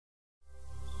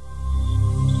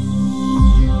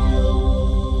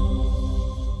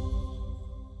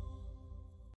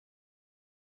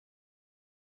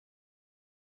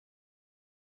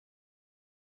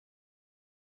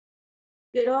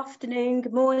Good afternoon,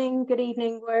 good morning, good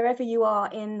evening, wherever you are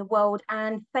in the world,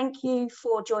 and thank you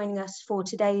for joining us for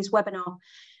today's webinar.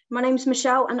 My name is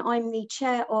Michelle and I'm the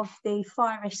chair of the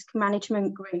Fire Risk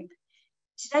Management Group.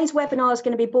 Today's webinar is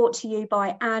going to be brought to you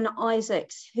by Anne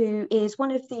Isaacs, who is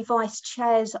one of the vice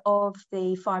chairs of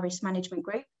the Fire Risk Management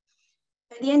Group.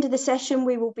 At the end of the session,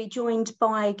 we will be joined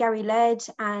by Gary Laird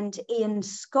and Ian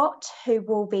Scott, who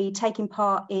will be taking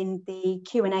part in the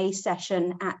Q&A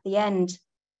session at the end.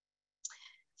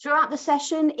 Throughout the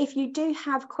session, if you do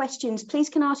have questions, please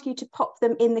can I ask you to pop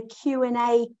them in the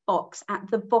Q&A box at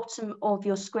the bottom of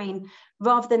your screen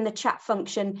rather than the chat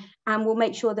function, and we'll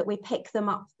make sure that we pick them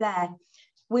up there.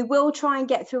 We will try and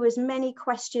get through as many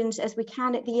questions as we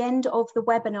can at the end of the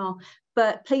webinar,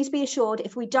 but please be assured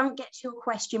if we don't get to your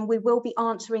question, we will be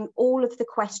answering all of the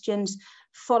questions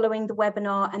following the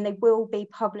webinar, and they will be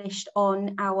published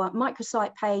on our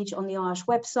microsite page on the IOSH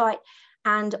website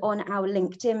and on our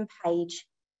LinkedIn page.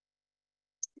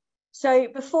 So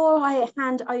before I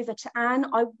hand over to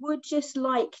Anne, I would just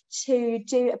like to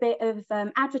do a bit of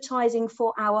advertising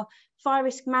for our Fire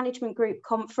Risk Management Group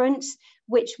conference,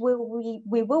 which we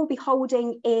will be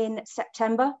holding in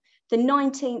September, the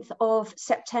 19th of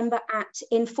September at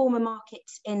Informa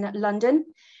Markets in London.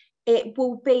 It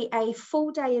will be a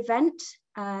full-day event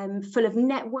full of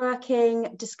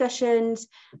networking, discussions,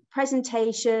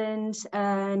 presentations,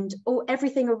 and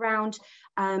everything around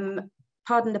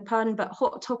pardon the pun, but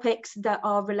hot topics that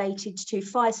are related to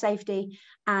fire safety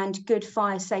and good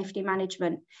fire safety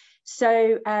management.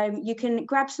 So you can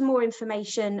grab some more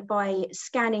information by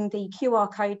scanning the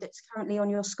QR code that's currently on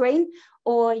your screen,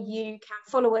 or you can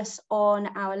follow us on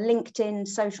our LinkedIn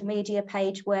social media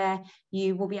page where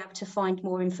you will be able to find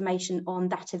more information on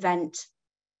that event.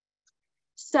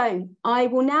 So I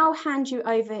will now hand you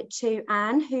over to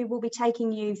Anne, who will be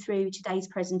taking you through today's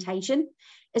presentation.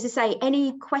 As I say,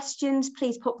 any questions,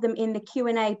 please pop them in the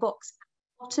Q&A box at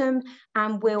the bottom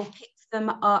and we'll pick them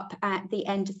up at the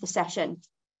end of the session.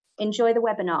 Enjoy the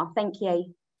webinar. Thank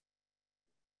you.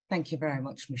 Thank you very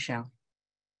much, Michelle.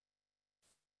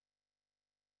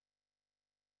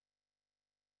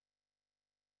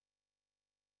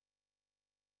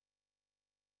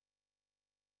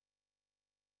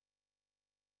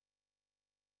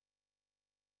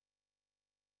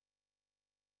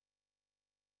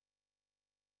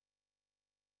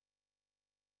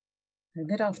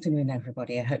 Good afternoon,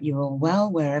 everybody. I hope you're all well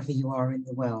wherever you are in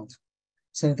the world.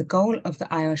 So the goal of the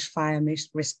IOSH Fire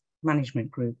Risk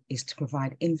Management Group is to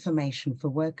provide information for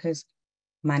workers,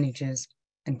 managers,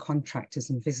 and contractors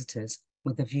and visitors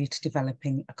with a view to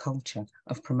developing a culture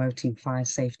of promoting fire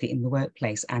safety in the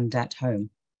workplace and at home.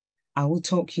 I will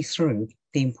talk you through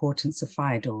the importance of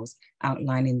fire doors,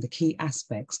 outlining the key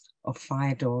aspects of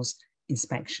fire doors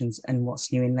inspections and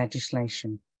what's new in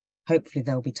legislation. Hopefully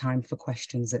there'll be time for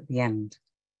questions at the end.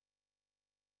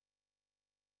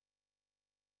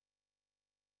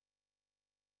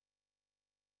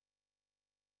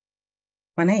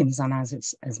 My name is Anne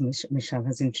Isaacs, as Michelle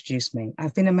has introduced me.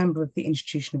 I've been a member of the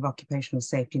Institution of Occupational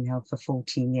Safety and Health for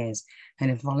 14 years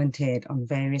and have volunteered on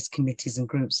various committees and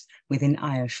groups within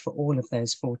IOSH for all of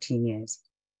those 14 years.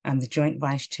 I'm the Joint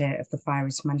Vice Chair of the Fire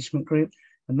Risk Management Group,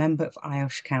 a member of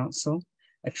IOSH Council,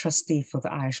 a trustee for the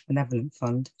IOSH Benevolent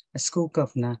Fund, a school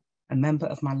governor, a member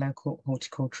of my local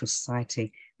horticultural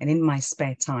society, and in my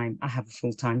spare time, I have a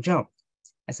full-time job.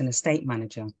 As an estate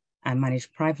manager, I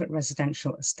manage private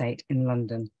residential estate in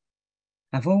London.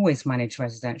 I've always managed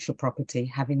residential property,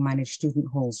 having managed student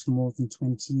halls for more than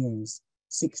 20 years,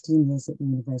 16 years at the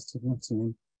University of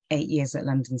Nottingham, 8 years at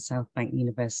London South Bank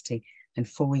University, and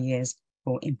 4 years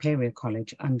for Imperial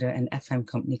College under an FM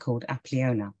company called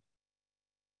Apleona.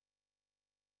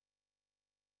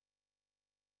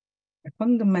 The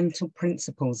fundamental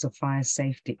principles of fire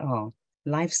safety are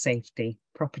life safety,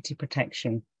 property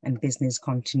protection, and business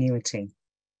continuity.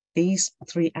 These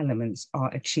three elements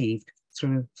are achieved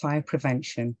through fire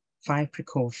prevention, fire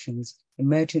precautions,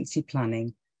 emergency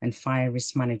planning, and fire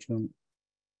risk management.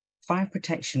 Fire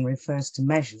protection refers to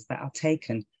measures that are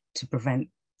taken to prevent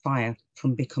fire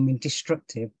from becoming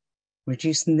destructive,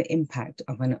 reducing the impact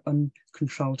of an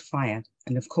uncontrolled fire,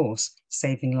 and of course,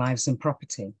 saving lives and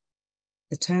property.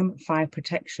 The term fire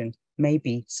protection may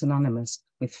be synonymous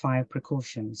with fire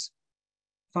precautions.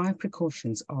 Fire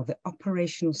precautions are the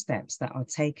operational steps that are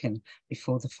taken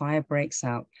before the fire breaks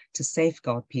out to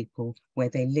safeguard people where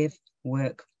they live,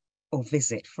 work, or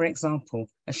visit. For example,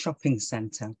 a shopping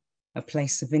centre, a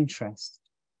place of interest.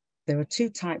 There are two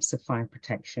types of fire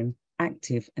protection,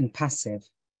 active and passive.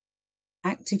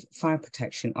 Active fire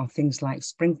protection are things like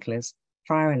sprinklers,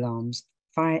 fire alarms,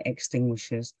 fire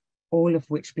extinguishers, all of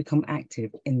which become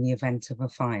active in the event of a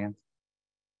fire.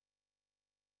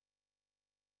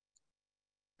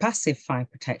 Passive fire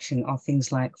protection are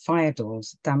things like fire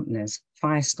doors, dampeners,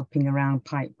 fire stopping around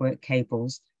pipework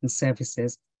cables and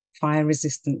services, fire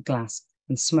resistant glass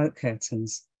and smoke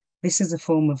curtains. This is a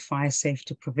form of fire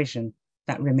safety provision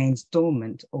that remains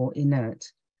dormant or inert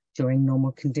during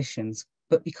normal conditions,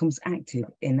 but becomes active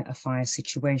in a fire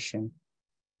situation.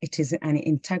 It is an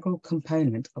integral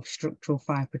component of structural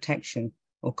fire protection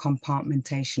or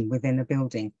compartmentation within a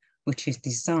building, which is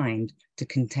designed to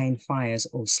contain fires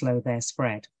or slow their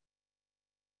spread.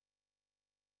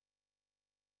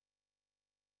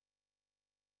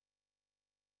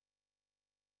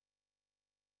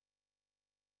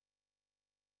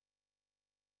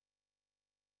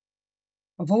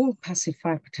 Of all passive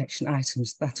fire protection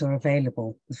items that are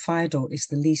available, the fire door is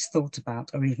the least thought about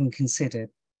or even considered.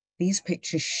 These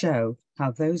pictures show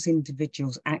how those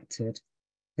individuals acted.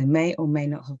 They may or may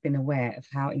not have been aware of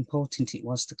how important it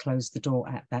was to close the door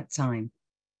at that time.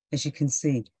 As you can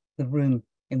see, the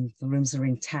rooms are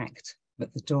intact,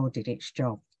 but the door did its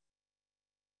job.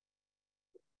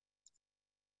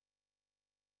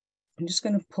 I'm just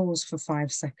going to pause for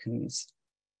 5 seconds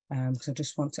because I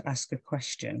just want to ask a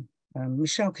question.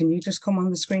 Michelle, can you just come on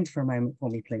the screen for a moment for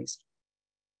me, please?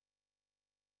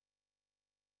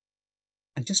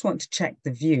 I just want to check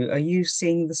the view. Are you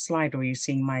seeing the slide or are you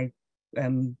seeing my,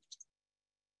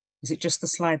 is it just the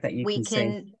slide that you can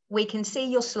see? We can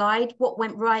see your slide, what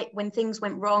went right, when things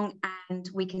went wrong, and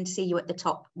we can see you at the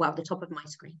top, well, the top of my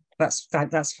screen.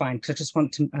 That's fine, because I just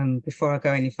want to, before I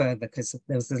go any further, because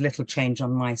there was a little change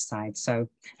on my side, so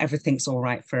everything's all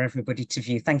right for everybody to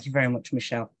view. Thank you very much,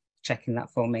 Michelle, checking that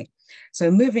for me.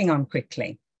 So moving on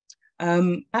quickly,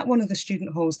 at one of the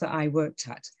student halls that I worked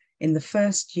at, in the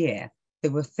first year,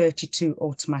 there were 32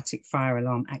 automatic fire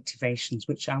alarm activations,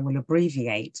 which I will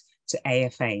abbreviate to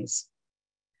AFAs.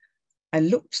 I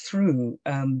looked through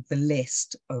the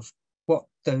list of what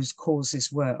those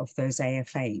causes were of those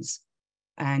AFAs,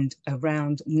 and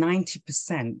around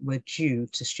 90% were due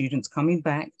to students coming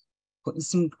back, putting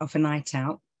some of a night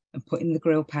out and putting the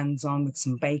grill pans on with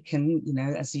some bacon, you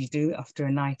know, as you do after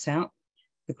a night out.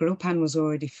 The grill pan was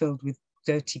already filled with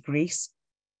dirty grease.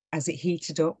 As it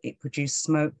heated up, it produced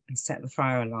smoke and set the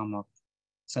fire alarm off.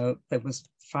 So there was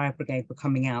fire brigade were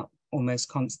coming out almost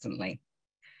constantly.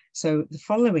 So the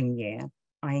following year,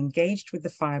 I engaged with the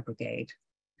fire brigade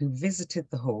who visited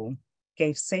the hall,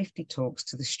 gave safety talks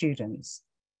to the students,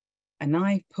 and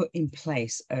I put in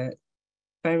place a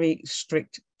very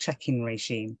strict check-in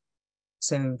regime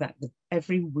so that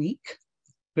every week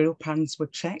grill pans were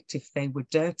checked. If they were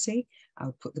dirty, I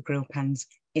would put the grill pans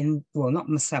in, well, not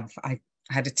myself, I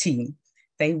had a team.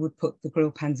 They would put the grill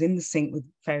pans in the sink with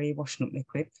fairy washing up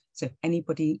liquid. So if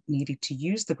anybody needed to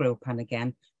use the grill pan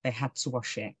again, they had to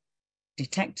wash it.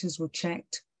 Detectors were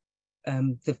checked.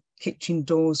 The kitchen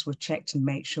doors were checked and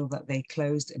make sure that they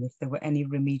closed. And if there were any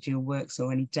remedial works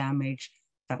or any damage,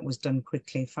 that was done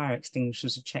quickly. Fire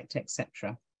extinguishers were checked,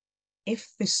 etc.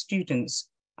 If the students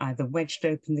either wedged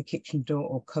open the kitchen door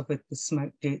or covered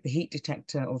the heat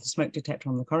detector or the smoke detector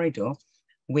on the corridor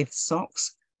with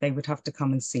socks, they would have to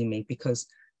come and see me because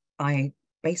I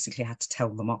basically had to tell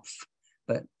them off,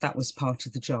 but that was part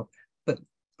of the job. But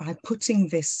by putting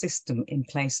this system in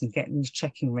place and getting these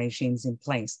checking regimes in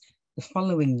place, the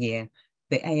following year,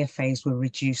 the AFAs were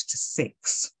reduced to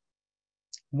 6,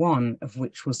 one of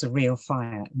which was a real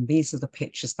fire. And these are the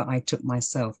pictures that I took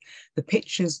myself. The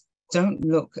pictures don't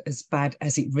look as bad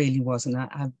as it really was.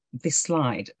 And this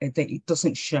slide, it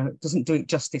doesn't do it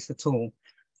justice at all,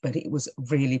 but it was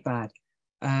really bad.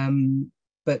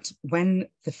 But when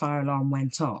the fire alarm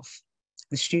went off,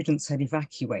 the students had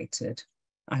evacuated.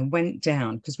 I went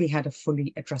down because we had a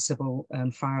fully addressable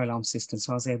fire alarm system,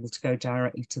 so I was able to go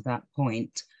directly to that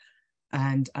point.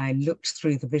 And I looked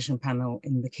through the vision panel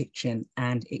in the kitchen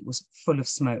and it was full of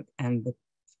smoke, and the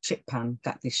chip pan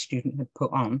that this student had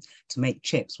put on to make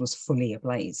chips was fully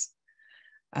ablaze.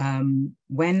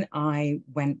 When I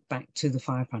went back to the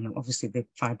fire panel, obviously the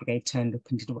fire brigade turned up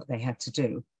and did what they had to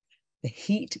do. The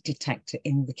heat detector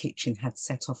in the kitchen had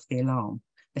set off the alarm.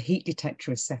 The heat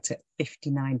detector is set at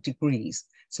 59 degrees.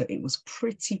 So it was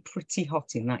pretty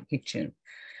hot in that kitchen.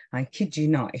 I kid you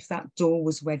not, if that door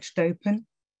was wedged open,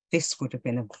 this would have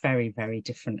been a very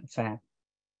different affair.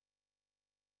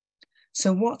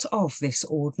 So what of this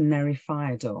ordinary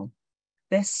fire door?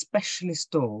 They're specialist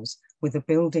doors within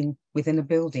a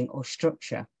building or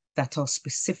structure that are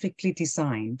specifically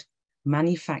designed,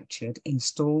 manufactured,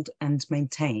 installed and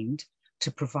maintained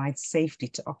to provide safety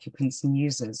to occupants and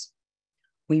users.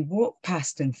 We walk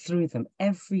past and through them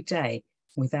every day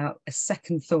without a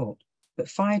second thought, but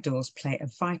fire doors play a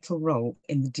vital role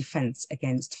in the defence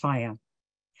against fire.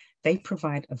 They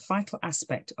provide a vital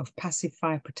aspect of passive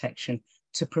fire protection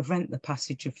to prevent the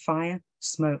passage of fire,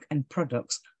 smoke, and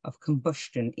products of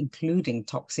combustion, including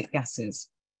toxic gases.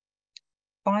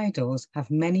 Fire doors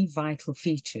have many vital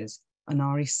features and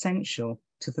are essential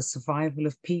to the survival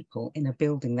of people in a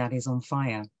building that is on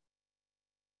fire.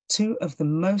 Two of the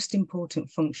most important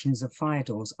functions of fire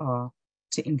doors are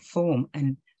to form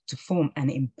an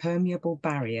impermeable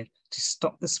barrier to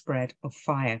stop the spread of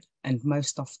fire and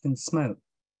most often smoke,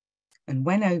 and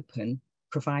when open,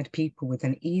 provide people with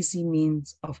an easy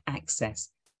means of access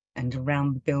and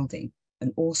around the building,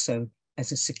 and also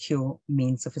as a secure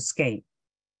means of escape.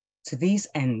 To these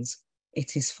ends,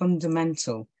 it is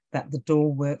fundamental that the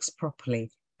door works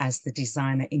properly as the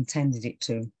designer intended it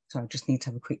to. So I just need to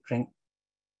have a quick drink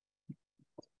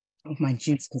of my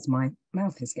juice because my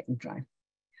mouth is getting dry.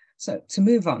 So to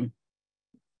move on,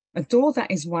 a door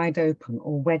that is wide open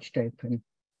or wedged open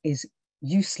is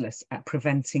useless at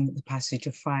preventing the passage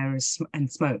of fire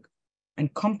and smoke,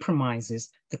 and compromises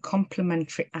the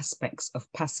complementary aspects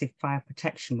of passive fire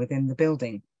protection within the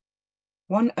building.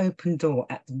 One open door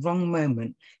at the wrong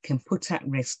moment can put at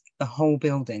risk the whole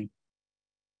building.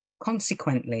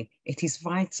 Consequently, it is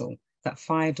vital that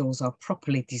fire doors are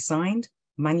properly designed,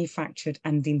 manufactured,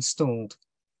 and installed,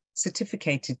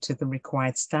 certificated to the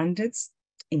required standards,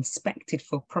 inspected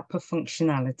for proper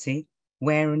functionality,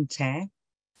 wear and tear,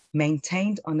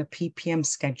 maintained on a PPM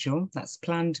schedule, that's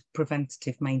planned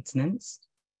preventative maintenance,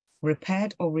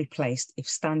 repaired or replaced if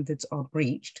standards are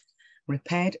breached,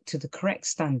 repaired to the correct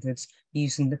standards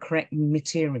using the correct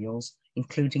materials,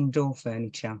 including door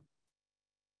furniture.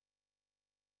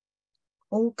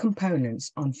 All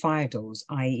components on fire doors,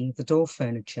 i.e. the door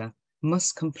furniture,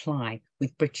 must comply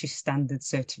with British Standard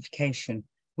certification,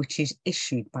 which is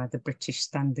issued by the British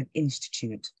Standard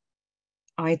Institute.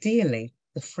 Ideally,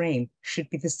 the frame should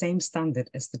be the same standard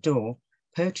as the door,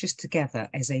 purchased together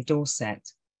as a door set.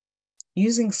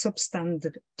 Using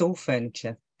substandard door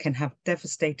furniture can have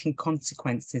devastating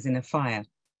consequences in a fire.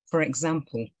 For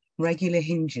example, regular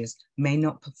hinges may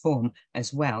not perform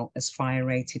as well as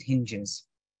fire-rated hinges.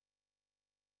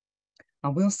 I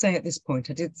will say at this point,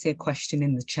 I did see a question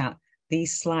in the chat.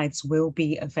 These slides will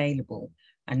be available.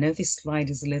 I know this slide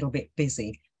is a little bit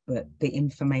busy, but the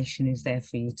information is there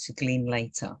for you to glean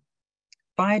later.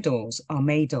 Fire doors are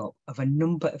made up of a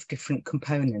number of different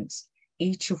components,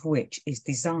 each of which is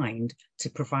designed to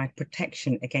provide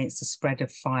protection against the spread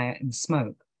of fire and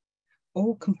smoke.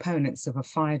 All components of a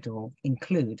fire door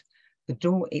include the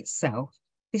door itself.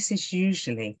 This is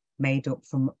usually made up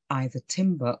from either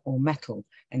timber or metal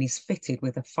and is fitted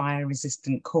with a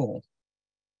fire-resistant core.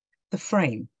 The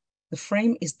frame. The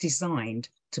frame is designed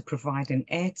to provide an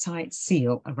airtight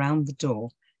seal around the door,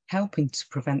 helping to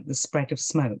prevent the spread of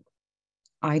smoke.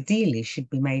 Ideally should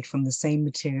be made from the same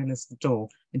material as the door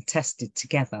and tested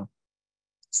together.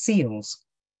 Seals.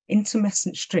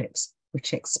 Intermittent strips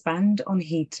which expand on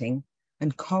heating,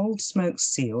 and cold smoke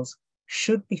seals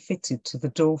should be fitted to the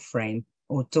door frame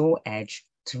or door edge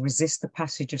to resist the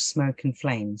passage of smoke and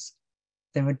flames.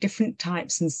 There are different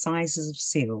types and sizes of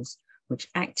seals which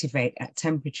activate at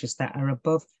temperatures that are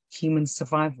above human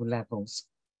survival levels.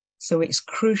 So it's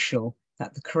crucial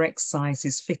that the correct size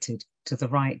is fitted to the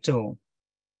right door.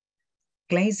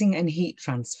 Glazing and heat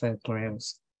transfer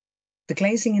grills. The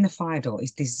glazing in a fire door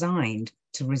is designed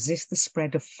to resist the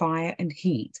spread of fire and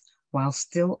heat while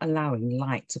still allowing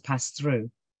light to pass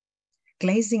through.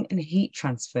 Glazing and heat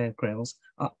transfer grills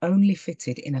are only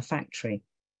fitted in a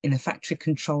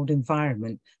factory-controlled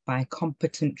environment by a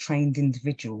competent trained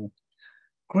individual.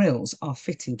 Grills are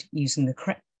fitted using the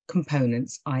correct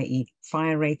components, i.e.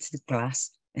 fire-rated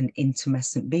glass and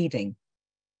intumescent beading.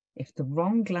 If the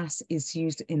wrong glass is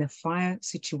used in a fire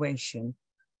situation,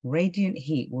 radiant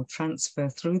heat will transfer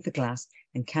through the glass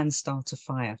and can start a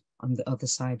fire on the other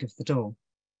side of the door.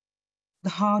 The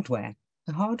hardware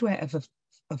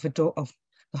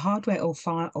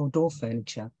or door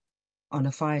furniture on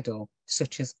a fire door,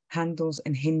 such as handles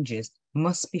and hinges,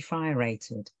 must be fire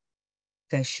rated.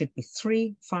 There should be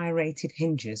 3 fire rated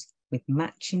hinges with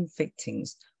matching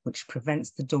fittings, which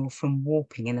prevents the door from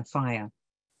warping in a fire.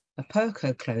 A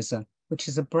Perco closer, which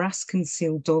is a brass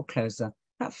concealed door closer,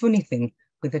 that funny thing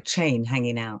with a chain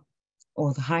hanging out,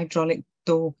 or the hydraulic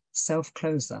door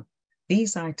self-closer.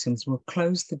 These items will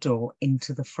close the door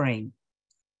into the frame.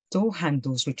 Door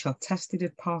handles which are tested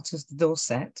as part of the door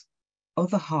set.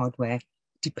 Other hardware,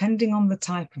 depending on the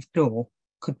type of door,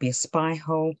 could be a spy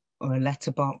hole or a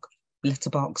letterbox,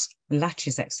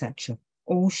 latches, etc.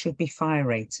 All should be fire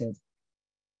rated.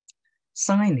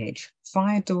 Signage,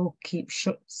 fire door keep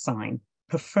shut sign,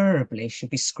 preferably should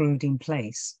be screwed in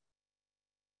place.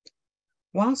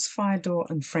 Whilst fire door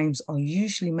and frames are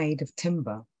usually made of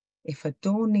timber, if a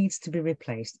door needs to be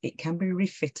replaced, it can be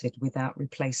refitted without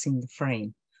replacing the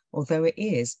frame, although it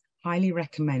is highly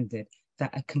recommended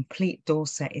that a complete door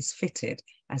set is fitted,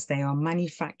 as they are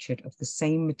manufactured of the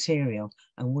same material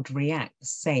and would react the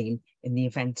same in the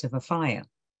event of a fire.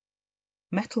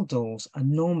 Metal doors are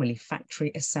normally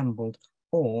factory assembled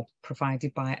or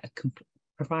provided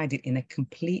in a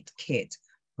complete kit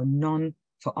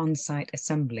for on-site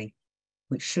assembly,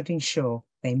 which should ensure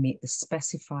they meet the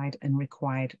specified and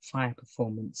required fire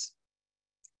performance.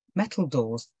 Metal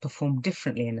doors perform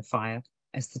differently in a fire,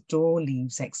 as the door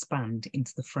leaves expand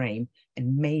into the frame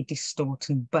and may distort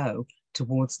and bow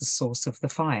towards the source of the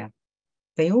fire.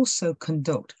 They also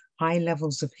conduct high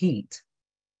levels of heat.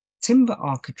 Timber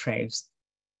architraves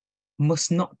must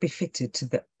not be fitted to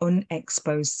the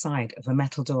unexposed side of a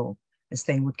metal door, as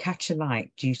they would catch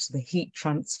alight due to the heat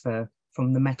transfer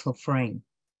from the metal frame.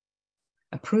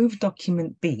 Approved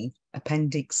Document B,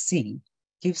 Appendix C,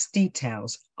 gives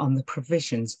details on the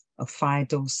provisions of fire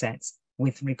door sets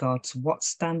with regard to what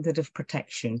standard of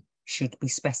protection should be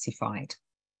specified.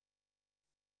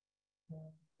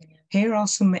 Here are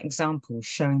some examples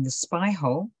showing the spy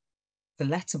hole, the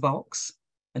letterbox,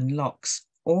 and locks,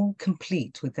 all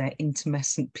complete with their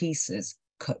intermescent pieces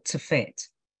cut to fit.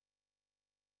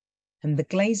 And the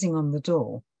glazing on the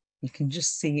door, you can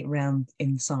just see around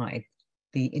inside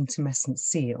the intermescent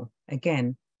seal.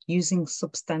 Again, using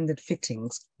substandard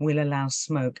fittings will allow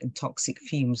smoke and toxic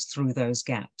fumes through those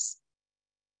gaps.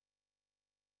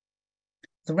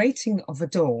 The rating of a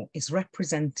door is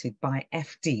represented by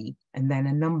FD and then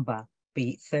a number,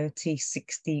 be it 30,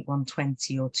 60,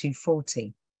 120 or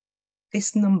 240.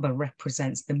 This number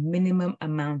represents the minimum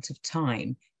amount of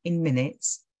time in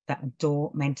minutes that a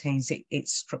door maintains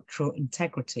its structural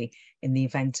integrity in the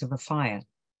event of a fire.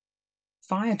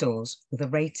 Fire doors with a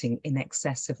rating in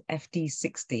excess of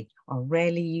FD60 are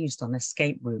rarely used on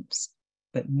escape routes,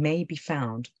 but may be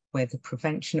found where the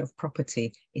prevention of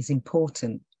property is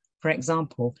important. For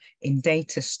example, in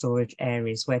data storage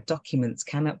areas where documents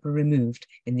cannot be removed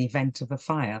in the event of a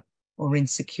fire, or in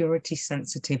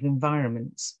security-sensitive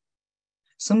environments.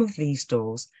 Some of these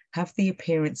doors have the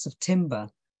appearance of timber,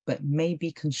 but may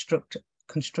be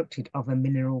constructed of a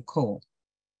mineral core.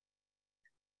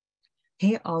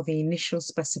 Here are the initial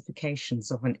specifications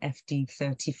of an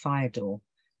FD30 fire door.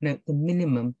 Note the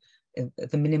minimum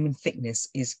thickness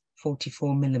is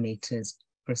 44 millimeters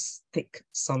for a thick,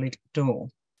 solid door.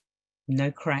 No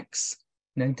cracks,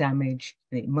 no damage,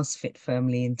 and it must fit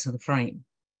firmly into the frame.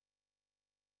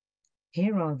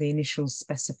 Here are the initial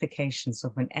specifications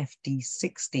of an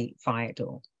FD60 fire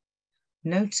door.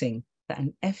 Noting that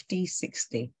an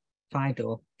FD60 fire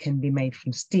door can be made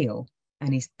from steel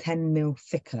and is 10 mil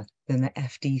thicker than the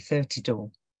FD30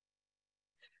 door.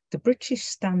 The British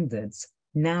standards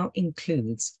now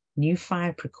includes new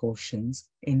fire precautions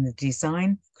in the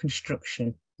design,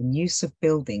 construction, and use of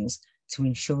buildings to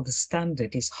ensure the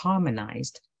standard is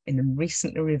harmonised in a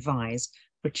recently revised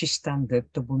British Standard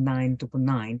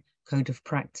 9999 Code of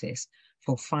Practice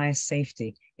for fire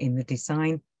safety in the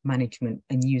design, management,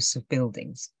 and use of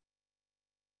buildings.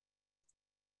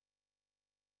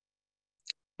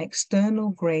 External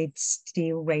grade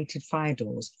steel rated fire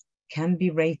doors can be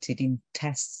rated in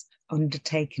tests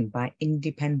undertaken by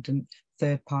independent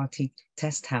third-party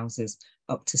test houses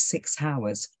up to 6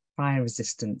 hours fire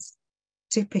resistance.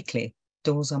 Typically,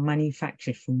 doors are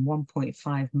manufactured from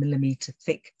 1.5 millimeter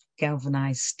thick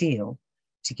galvanized steel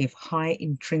to give high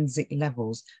intrinsic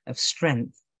levels of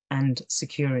strength and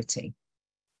security.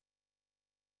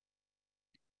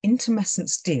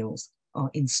 Intermescent steels are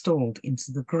installed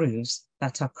into the grooves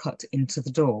that are cut into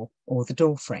the door or the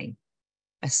door frame.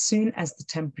 As soon as the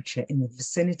temperature in the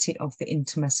vicinity of the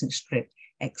intermescent strip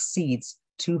exceeds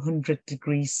 200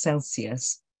 degrees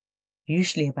Celsius,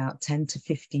 usually about 10 to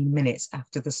 15 minutes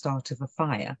after the start of a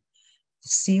fire, the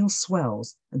seal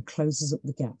swells and closes up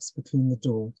the gaps between the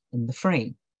door and the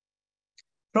frame.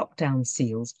 Drop-down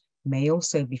seals may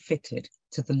also be fitted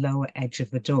to the lower edge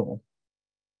of the door.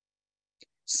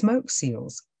 Smoke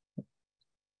seals.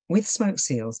 With smoke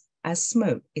seals, as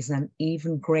smoke is an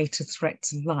even greater threat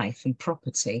to life and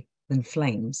property than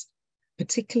flames,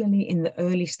 particularly in the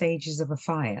early stages of a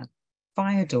fire,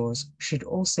 fire doors should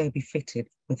also be fitted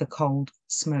with a cold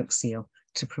smoke seal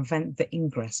to prevent the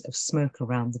ingress of smoke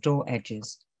around the door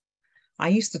edges. I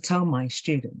used to tell my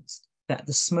students that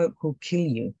the smoke will kill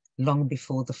you long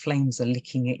before the flames are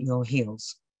licking at your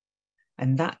heels.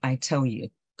 And that, I tell you,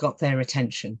 got their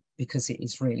attention because it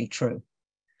is really true.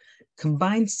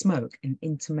 Combined smoke and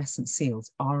intermescent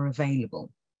seals are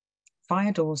available.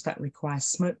 Fire doors that require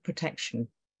smoke protection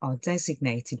are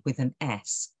designated with an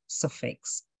S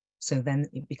suffix. So then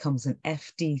it becomes an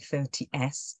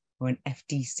FD30S or an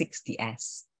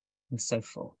FD60S and so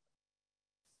forth.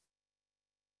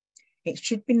 It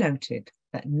should be noted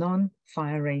that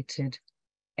non-fire rated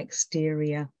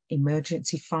exterior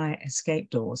emergency fire escape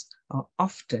doors are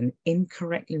often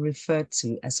incorrectly referred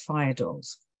to as fire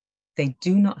doors. They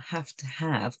do not have to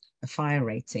have a fire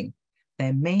rating.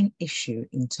 Their main issue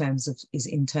is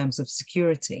in terms of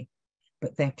security,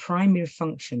 but their primary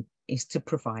function is to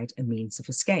provide a means of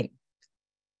escape.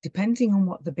 Depending on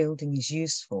what the building is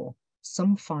used for,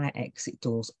 some fire exit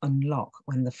doors unlock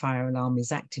when the fire alarm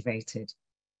is activated.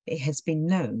 It has been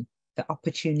known that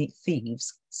opportunity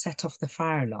thieves set off the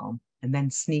fire alarm and then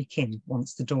sneak in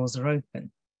once the doors are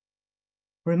open.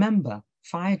 Remember,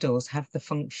 fire doors have the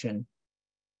function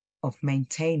of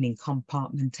maintaining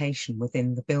compartmentation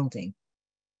within the building,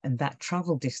 and that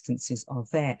travel distances are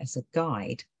there as a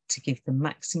guide to give the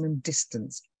maximum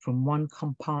distance from one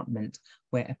compartment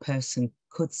where a person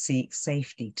could seek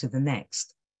safety to the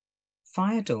next.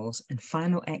 Fire doors and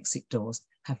final exit doors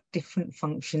have different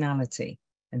functionality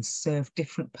and serve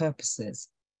different purposes.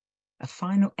 A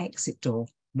final exit door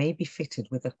may be fitted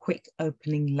with a quick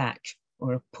opening latch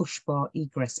or a push bar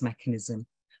egress mechanism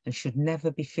and should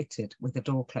never be fitted with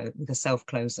a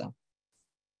self-closer.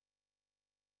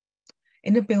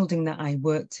 In a building that I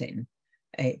worked in,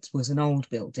 it was an old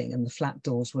building and the flat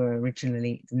doors were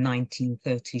originally the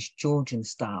 1930s Georgian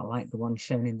style, like the one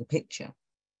shown in the picture.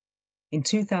 In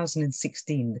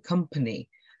 2016, the company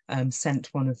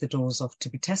sent one of the doors off to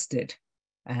be tested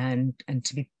and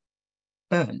to be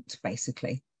burnt,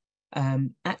 basically.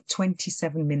 At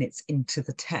 27 minutes into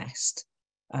the test,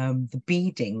 the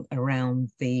beading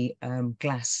around the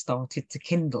glass started to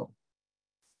kindle,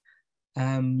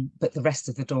 but the rest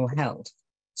of the door held.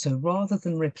 So rather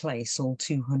than replace all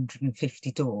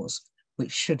 250 doors,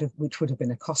 which would have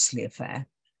been a costly affair,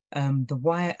 a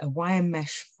wire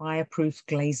mesh fireproof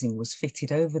glazing was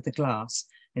fitted over the glass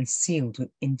and sealed with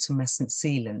intumescent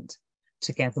sealant,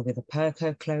 together with a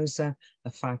Perco closer, a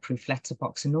fireproof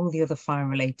letterbox, and all the other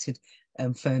fire-related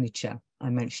furniture I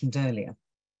mentioned earlier.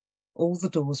 All the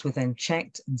doors were then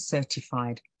checked and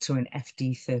certified to an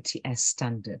FD30S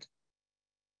standard.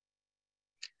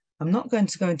 I'm not going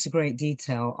to go into great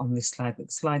detail on this slide, but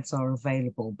the slides are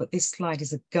available, but this slide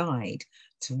is a guide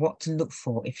to what to look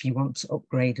for if you want to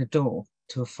upgrade a door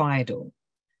to a fire door.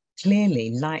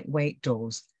 Clearly, lightweight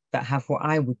doors that have what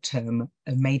I would term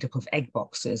are made up of egg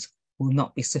boxes will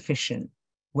not be sufficient,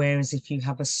 whereas if you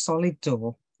have a solid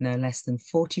door, no less than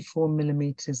 44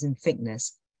 millimeters in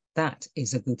thickness, that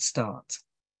is a good start.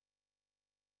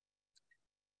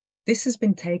 This has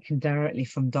been taken directly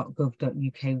from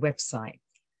 .gov.uk website.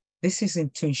 This is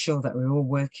to ensure that we're all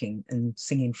working and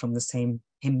singing from the same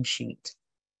hymn sheet.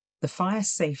 The Fire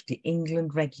Safety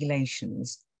England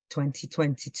Regulations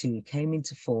 2022 came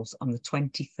into force on the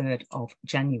 23rd of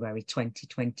January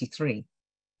 2023.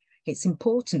 It's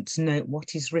important to note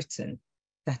what is written,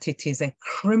 that it is a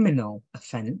criminal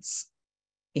offence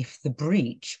if the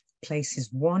breach places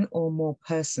one or more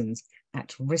persons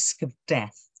at risk of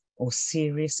death or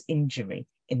serious injury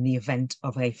in the event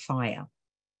of a fire.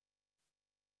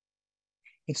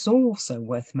 It's also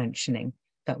worth mentioning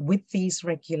that with these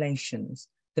regulations,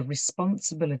 the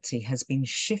responsibility has been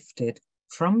shifted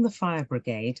from the fire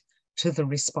brigade to the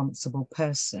responsible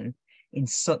person in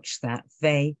such that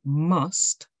they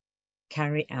must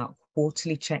carry out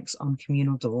quarterly checks on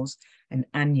communal doors and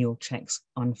annual checks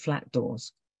on flat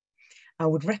doors. I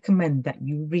would recommend that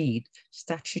you read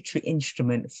Statutory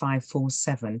Instrument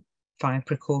 547, Fire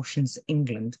Precautions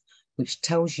England, which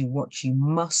tells you what you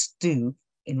must do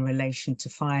in relation to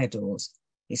fire doors.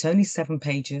 It's only 7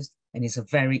 pages and is a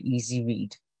very easy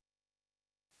read.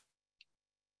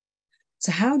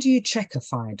 So how do you check a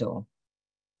fire door?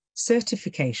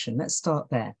 Certification, let's start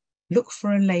there. Look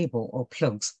for a label or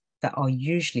plugs that are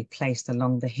usually placed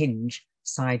along the hinge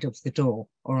side of the door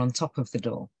or on top of the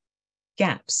door.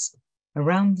 Gaps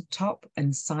around the top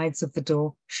and sides of the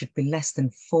door should be less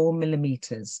than 4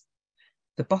 millimeters.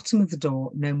 The bottom of the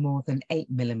door no more than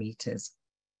 8 millimeters.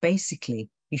 Basically,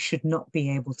 you should not be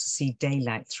able to see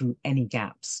daylight through any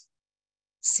gaps.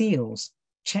 Seals,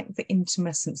 check the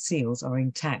intumescent seals are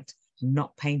intact and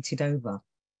not painted over.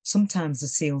 Sometimes the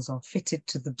seals are fitted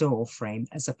to the door frame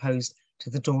as opposed to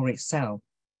the door itself.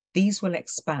 These will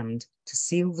expand to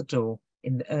seal the door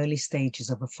in the early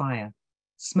stages of a fire.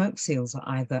 Smoke seals are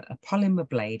either a polymer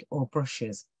blade or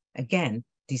brushes, again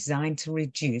designed to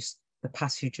reduce the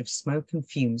passage of smoke and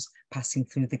fumes passing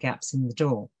through the gaps in the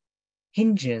door.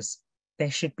 Hinges,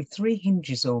 there should be 3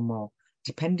 hinges or more,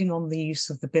 depending on the use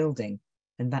of the building,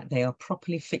 and that they are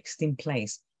properly fixed in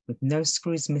place with no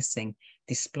screws missing,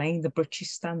 displaying the British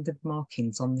standard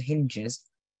markings on the hinges.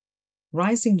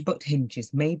 Rising butt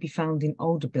hinges may be found in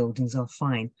older buildings are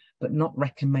fine, but not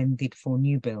recommended for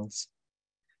new builds.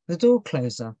 The door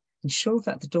closer. Ensure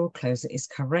that the door closer is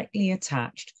correctly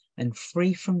attached and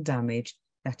free from damage,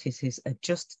 that it is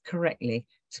adjusted correctly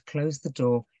to close the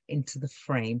door into the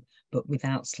frame, but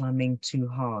without slamming too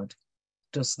hard.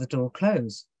 Does the door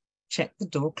close? Check the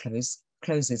door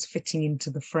closes fitting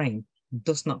into the frame and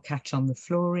does not catch on the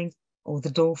flooring or the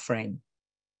door frame.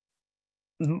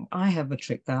 I have a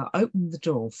trick there. Open the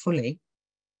door fully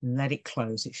and let it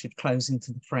close. It should close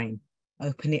into the frame.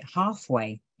 Open it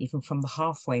halfway, even from the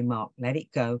halfway mark, let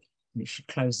it go, and it should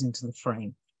close into the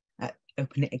frame.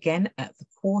 Open it again at the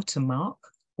quarter mark,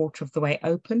 quarter of the way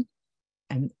open,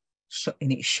 and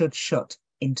it should shut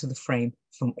into the frame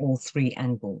from all three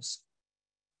angles.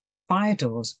 Fire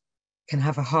doors can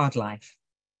have a hard life.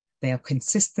 They are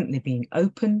consistently being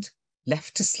opened,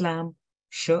 left to slam,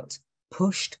 shut,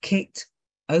 pushed, kicked,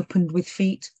 opened with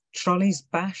feet, trolleys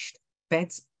bashed,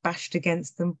 beds bashed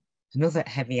against them, and other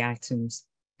heavy items.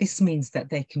 This means that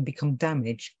they can become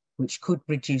damaged, which could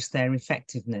reduce their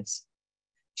effectiveness.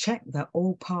 Check that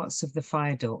all parts of the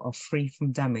fire door are free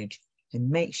from damage and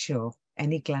make sure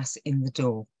any glass in the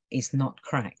door is not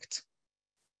cracked.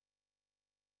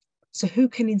 So who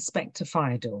can inspect a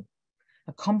fire door?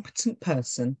 A competent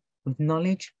person with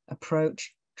knowledge,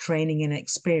 approach, training and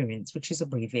experience, which is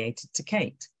abbreviated to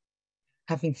CATE,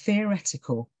 having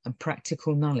theoretical and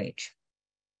practical knowledge.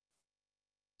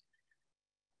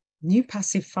 New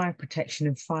passive fire protection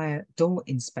and fire door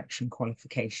inspection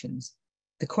qualifications.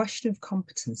 The question of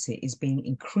competency is being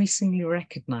increasingly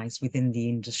recognised within the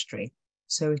industry,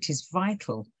 so it is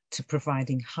vital to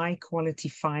providing high quality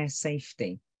fire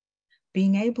safety.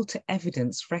 Being able to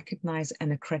evidence, recognise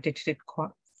and accredited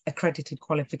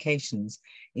qualifications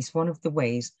is one of the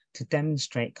ways to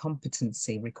demonstrate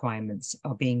competency requirements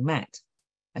are being met,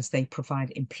 as they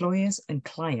provide employers and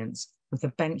clients with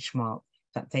a benchmark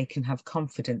that they can have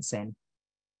confidence in.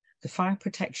 The Fire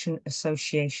Protection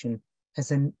Association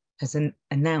has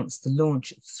announced the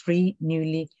launch of 3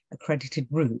 newly accredited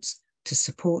routes to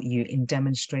support you in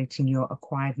demonstrating your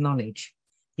acquired knowledge.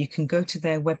 You can go to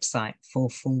their website for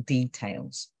full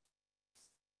details.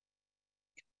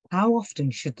 How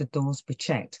often should the doors be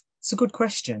checked? It's a good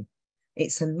question.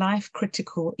 It's a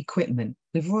life-critical equipment.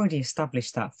 We've already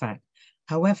established that fact.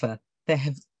 However,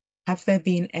 have there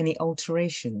been any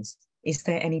alterations? Is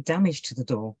there any damage to the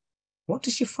door? What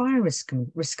does your fire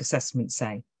risk assessment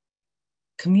say?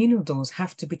 Communal doors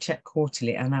have to be checked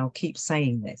quarterly, and I'll keep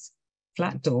saying this.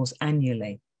 Flat doors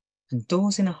annually. And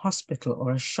doors in a hospital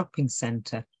or a shopping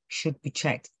centre should be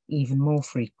checked even more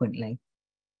frequently.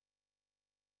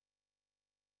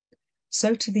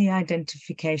 So to the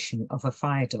identification of a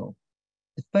fire door.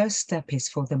 The first step is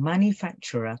for the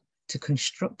manufacturer to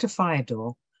construct a fire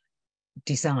door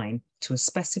design to a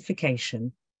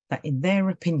specification that in their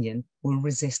opinion will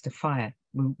resist fire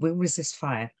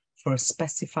for a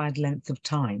specified length of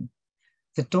time.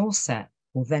 The door set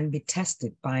will then be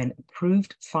tested by an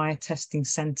approved fire testing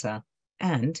centre,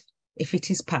 and if it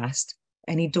is passed,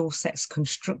 any door sets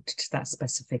constructed to that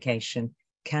specification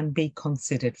can be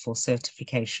considered for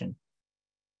certification.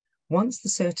 Once the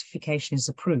certification is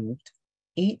approved,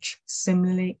 each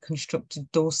similarly constructed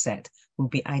door set will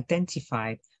be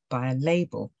identified by a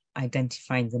label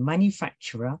identifying the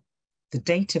manufacturer, the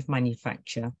date of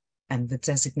manufacture, and the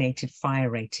designated fire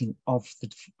rating of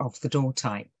the door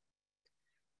type.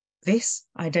 This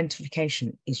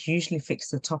identification is usually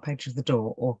fixed at the top edge of the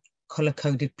door, or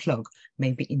colour-coded plug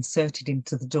may be inserted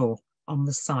into the door on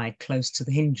the side close to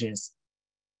the hinges.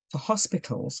 For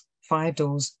hospitals, fire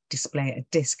doors display a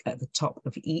disc at the top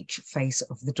of each face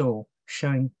of the door,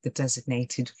 showing the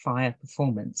designated fire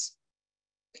performance.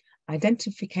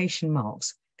 Identification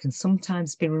marks can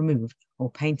sometimes be removed or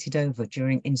painted over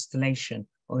during installation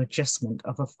or adjustment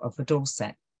of a door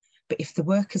set, but if the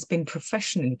work has been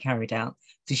professionally carried out,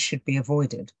 this should be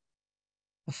avoided.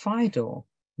 A fire door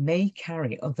may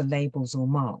carry other labels or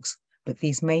marks, but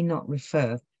these may not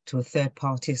refer to a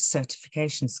third-party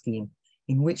certification scheme,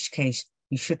 in which case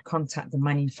you should contact the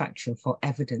manufacturer for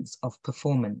evidence of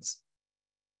performance.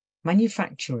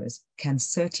 Manufacturers can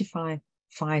certify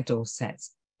fire door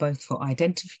sets both for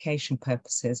identification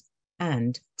purposes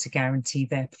and to guarantee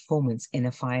their performance in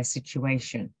a fire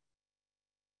situation.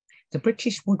 The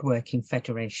British Woodworking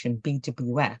Federation,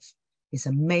 BWF, is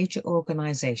a major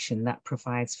organisation that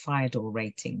provides fire door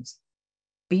ratings.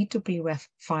 BWF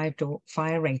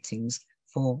fire ratings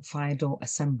for fire door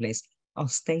assemblies are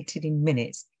stated in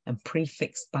minutes and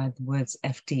prefixed by the words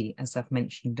FD, as I've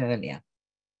mentioned earlier.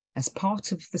 As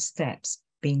part of the steps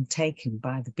being taken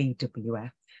by the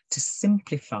BWF to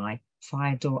simplify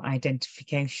fire door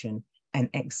identification and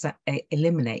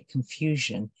eliminate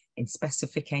confusion in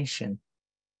specification.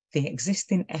 The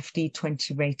existing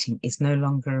FD20 rating is no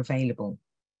longer available.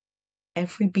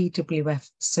 Every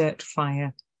BWF Cert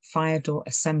fire door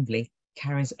assembly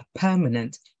carries a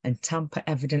permanent and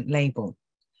tamper-evident label.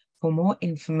 For more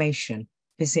information,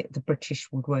 visit the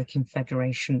British Woodworking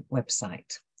Federation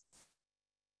website.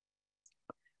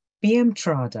 BM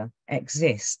Trada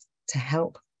exists to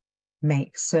help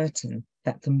make certain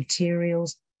that the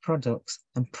materials, products,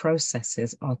 and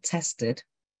processes are tested,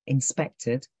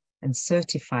 inspected, and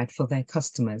certified for their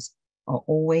customers are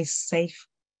always safe,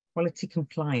 quality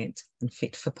compliant, and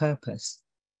fit for purpose.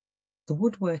 The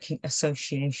Woodworking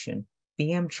Association,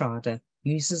 BM Trada,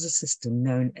 uses a system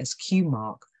known as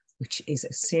Q-Mark, which is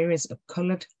a series of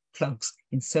coloured plugs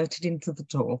inserted into the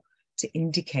door to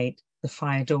indicate the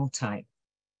fire door type.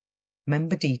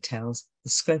 Member details, the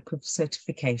scope of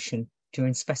certification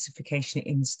during specification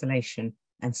installation,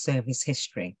 and service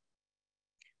history.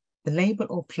 The label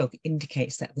or plug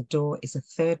indicates that the door is a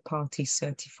third-party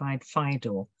certified fire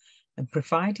door, and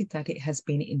provided that it has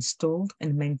been installed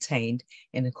and maintained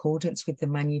in accordance with the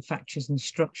manufacturer's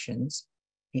instructions,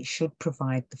 it should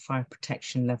provide the fire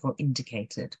protection level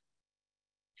indicated.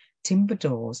 Timber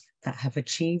doors that have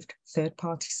achieved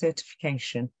third-party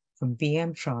certification from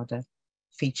BM Trada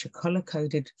feature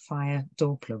colour-coded fire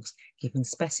door plugs, giving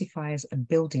specifiers and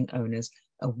building owners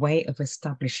a way of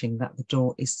establishing that the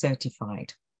door is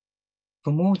certified.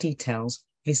 For more details,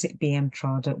 visit BM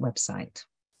Trada website.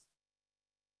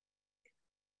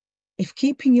 If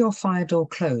keeping your fire door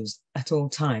closed at all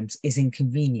times is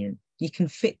inconvenient, you can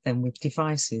fit them with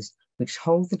devices which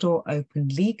hold the door open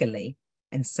legally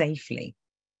and safely.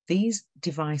 These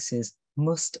devices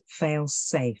must fail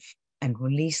safe and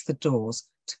release the doors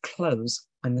to close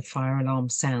when the fire alarm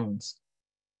sounds.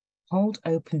 Hold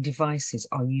open devices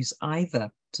are used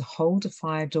either to hold a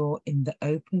fire door in the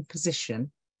open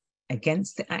position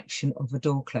against the action of a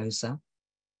door closer,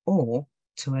 or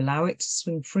to allow it to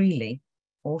swing freely,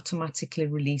 automatically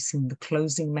releasing the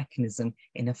closing mechanism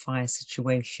in a fire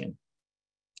situation.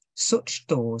 Such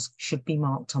doors should be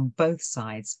marked on both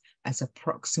sides as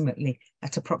approximately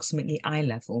eye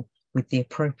level with the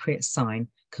appropriate sign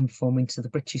conforming to the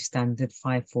British Standard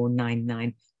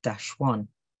 5499-1.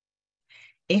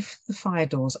 If the fire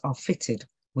doors are fitted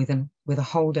with a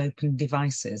hold open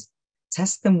devices,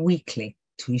 test them weekly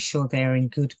to ensure they are in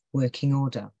good working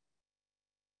order.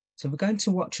 So we're going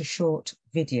to watch a short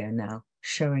video now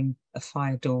showing a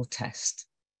fire door test.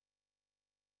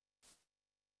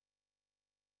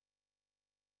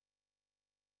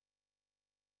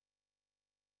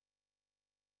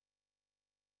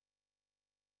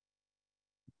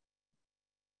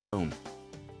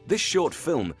 This short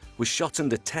film was shot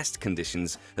under test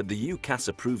conditions at the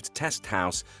UCAS-approved test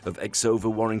house of Exover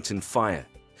Warrington Fire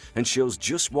and shows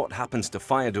just what happens to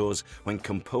fire doors when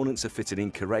components are fitted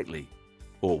incorrectly,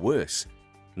 or worse,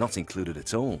 not included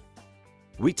at all.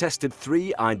 We tested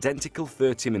 3 identical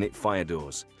 30-minute fire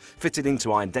doors, fitted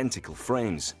into identical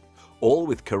frames, all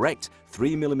with correct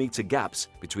 3mm gaps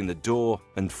between the door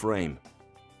and frame.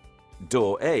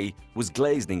 Door A was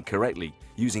glazed incorrectly,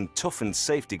 using toughened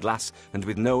safety glass and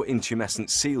with no intumescent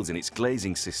seals in its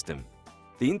glazing system.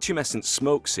 The intumescent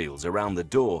smoke seals around the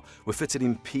door were fitted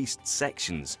in pieced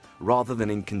sections rather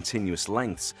than in continuous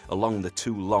lengths along the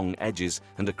 2 long edges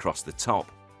and across the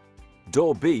top.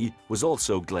 Door B was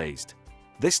also glazed.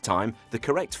 This time, the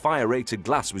correct fire-rated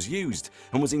glass was used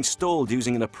and was installed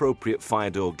using an appropriate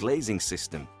fire door glazing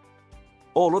system.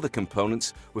 All other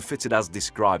components were fitted as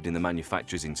described in the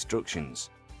manufacturer's instructions.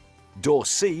 Door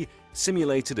C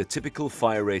simulated a typical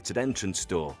fire-rated entrance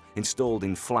door installed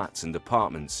in flats and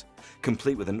apartments,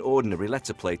 complete with an ordinary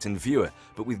letter plate and viewer,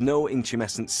 but with no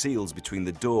intumescent seals between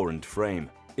the door and frame.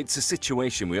 It's a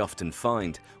situation we often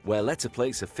find, where letter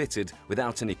plates are fitted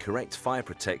without any correct fire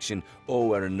protection or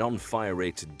where a non-fire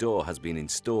rated door has been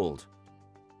installed.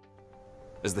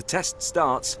 As the test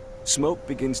starts, smoke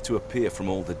begins to appear from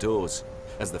all the doors,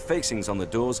 as the facings on the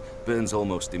doors burns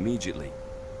almost immediately.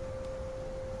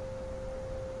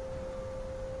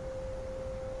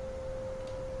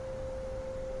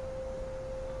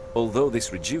 Although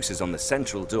this reduces on the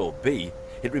central door B,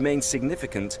 it remains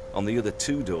significant on the other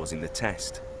 2 doors in the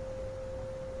test.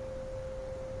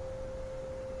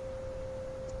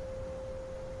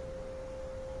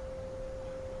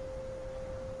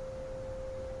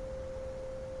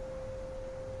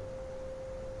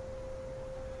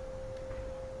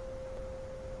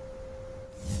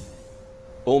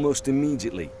 Almost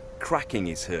immediately, cracking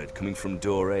is heard coming from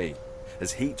door A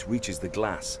as heat reaches the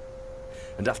glass.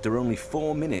 and after only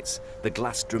 4 minutes, the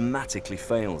glass dramatically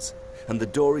fails, and the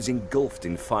door is engulfed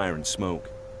in fire and smoke.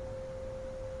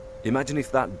 Imagine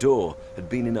if that door had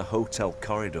been in a hotel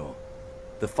corridor.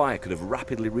 The fire could have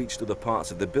rapidly reached other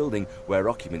parts of the building where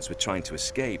occupants were trying to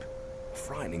escape. A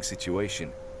frightening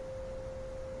situation.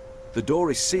 The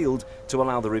door is sealed to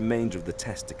allow the remainder of the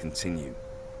test to continue.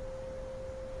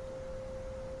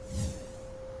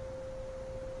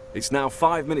 It's now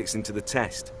 5 minutes into the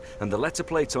test, and the letter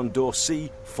plate on door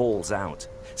C falls out,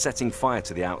 setting fire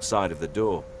to the outside of the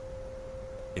door.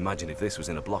 Imagine if this was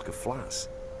in a block of flats.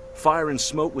 Fire and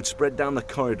smoke would spread down the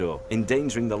corridor,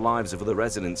 endangering the lives of other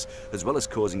residents, as well as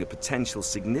causing a potential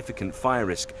significant fire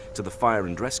risk to the fire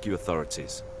and rescue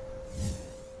authorities.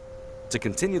 To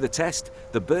continue the test,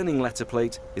 the burning letter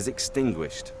plate is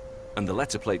extinguished, and the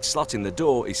letter plate slot in the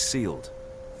door is sealed.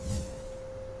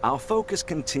 Our focus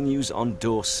continues on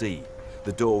door C,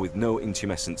 the door with no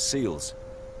intumescent seals,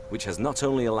 which has not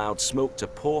only allowed smoke to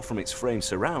pour from its frame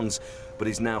surrounds, but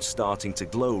is now starting to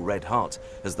glow red hot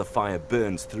as the fire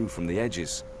burns through from the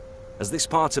edges. As this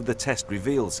part of the test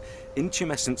reveals,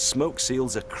 intumescent smoke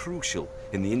seals are crucial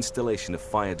in the installation of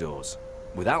fire doors.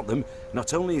 Without them,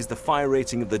 not only is the fire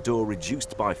rating of the door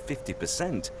reduced by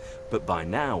 50%, but by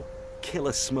now,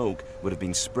 killer smoke would have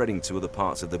been spreading to other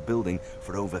parts of the building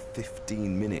for over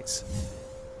 15 minutes.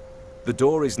 The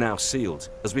door is now sealed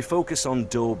as we focus on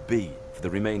door B for the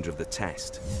remainder of the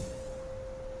test.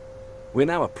 We're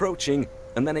now approaching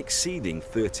and then exceeding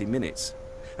 30 minutes,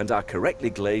 and our correctly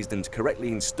glazed and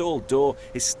correctly installed door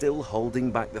is still holding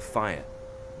back the fire,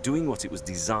 doing what it was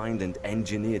designed and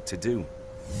engineered to do.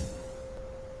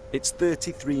 It's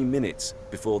 33 minutes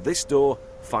before this door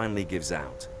finally gives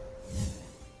out.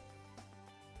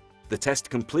 The test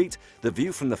complete, the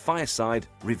view from the fireside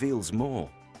reveals more.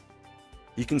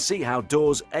 You can see how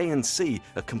doors A and C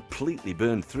are completely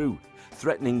burned through,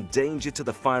 threatening danger to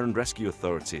the fire and rescue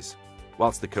authorities,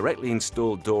 whilst the correctly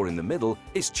installed door in the middle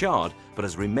is charred but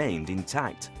has remained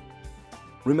intact.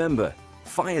 Remember,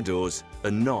 fire doors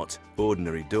are not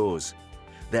ordinary doors.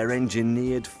 They're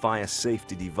engineered fire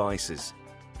safety devices.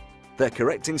 Their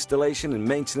correct installation and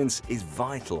maintenance is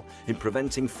vital in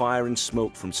preventing fire and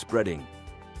smoke from spreading,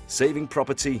 saving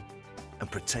property and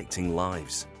protecting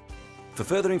lives. For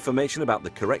further information about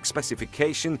the correct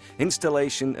specification,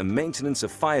 installation and maintenance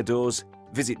of fire doors,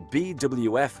 visit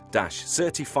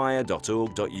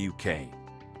bwf-certifier.org.uk.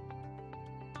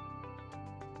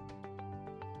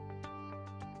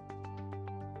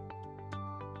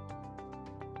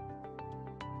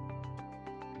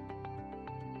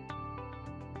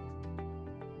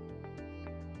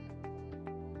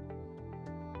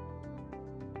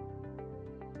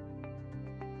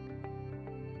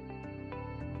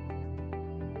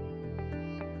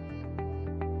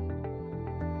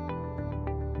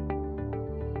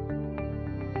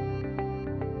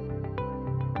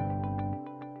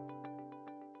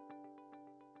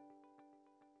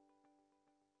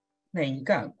 There you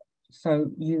go.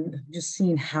 So you've just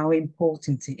seen how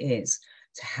important it is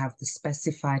to have the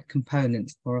specified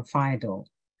components for a fire door.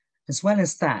 As well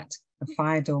as that, a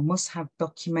fire door must have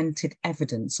documented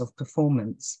evidence of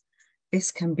performance.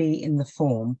 This can be in the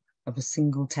form of a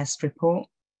single test report,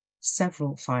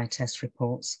 several fire test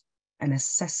reports, an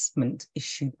assessment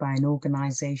issued by an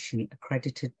organisation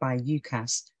accredited by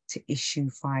UCAS to issue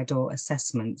fire door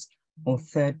assessments, or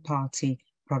third-party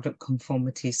product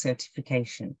conformity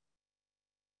certification.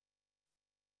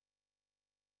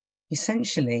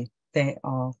 Essentially, they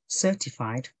are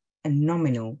certified and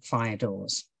nominal fire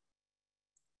doors.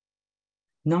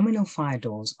 Nominal fire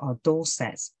doors are door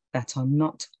sets that are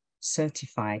not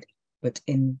certified, but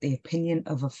in the opinion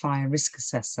of a fire risk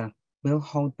assessor, will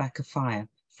hold back a fire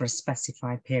for a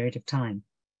specified period of time.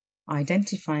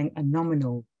 Identifying a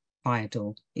nominal fire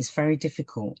door is very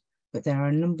difficult, but there are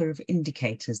a number of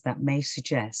indicators that may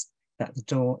suggest that the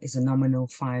door is a nominal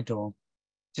fire door.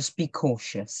 Just be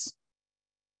cautious.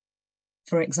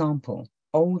 For example,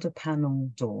 older panel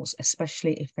doors,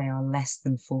 especially if they are less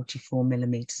than 44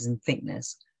 millimeters in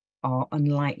thickness, are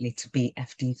unlikely to be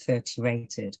FD30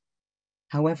 rated.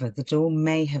 However, the door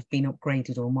may have been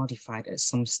upgraded or modified at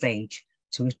some stage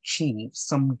to achieve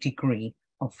some degree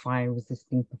of fire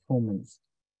resisting performance.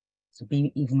 So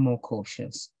be even more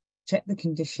cautious. Check the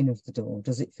condition of the door.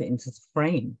 Does it fit into the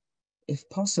frame? If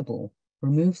possible,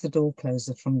 remove the door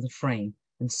closer from the frame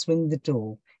and swing the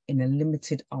door in a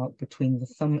limited arc between the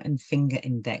thumb and finger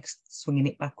index, swinging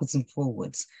it backwards and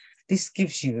forwards. This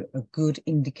gives you a good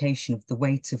indication of the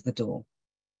weight of the door.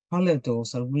 Hollow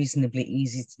doors are reasonably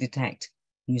easy to detect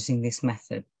using this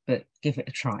method, but give it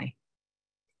a try.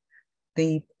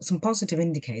 Some positive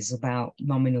indicators about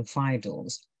nominal fire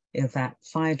doors is that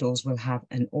fire doors will have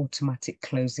an automatic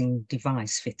closing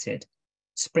device fitted,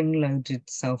 spring-loaded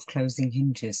self-closing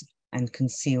hinges and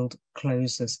concealed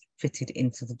closers fitted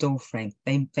into the door frame.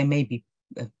 They may be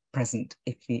present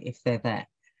if they're there,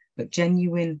 but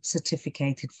genuine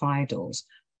certificated fire doors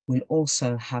will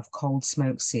also have cold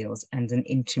smoke seals and an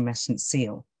intumescent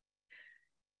seal.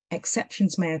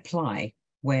 Exceptions may apply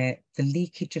where the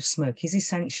leakage of smoke is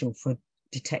essential for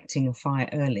detecting a fire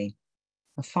early.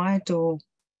 A fire door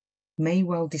may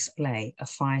well display a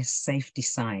fire safety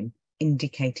sign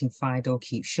indicating fire door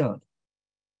keep shut,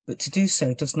 but to do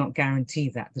so does not guarantee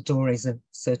that the door is a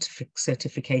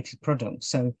certificated product.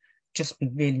 So just be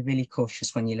really, really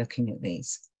cautious when you're looking at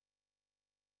these.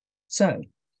 So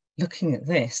looking at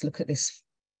this, look at this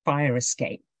fire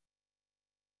escape.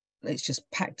 It's just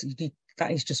packed.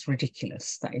 That is just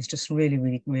ridiculous. That is just really,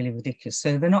 really, really ridiculous.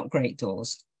 So they're not great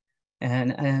doors.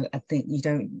 And I think you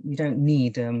don't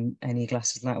need any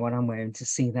glasses like what I'm wearing to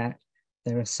see that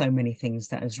there are so many things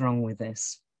that is wrong with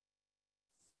this.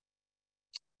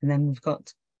 And then we've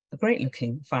got a great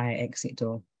looking fire exit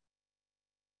door.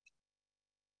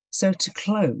 So to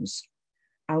close,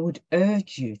 I would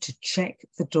urge you to check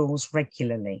the doors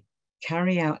regularly,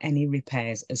 carry out any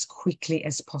repairs as quickly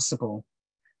as possible,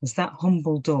 as that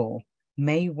humble door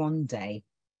may one day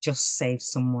just save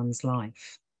someone's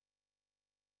life.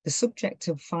 The subject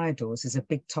of fire doors is a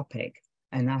big topic,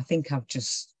 and I think I've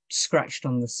just scratched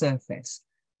on the surface,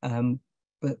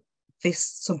 but this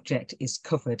subject is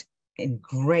covered in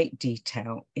great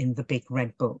detail in the big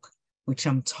red book, which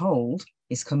I'm told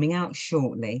is coming out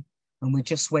shortly, and we're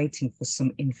just waiting for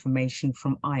some information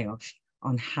from IOSH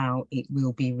on how it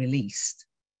will be released.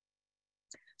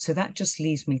 So that just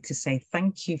leaves me to say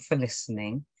thank you for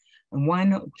listening, and why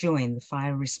not join the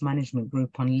Fire Risk Management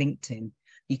Group on LinkedIn?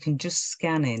 You can just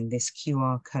scan in this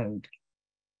QR code.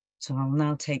 So I'll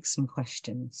now take some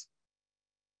questions.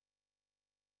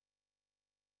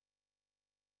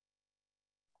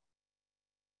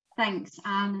 Thanks,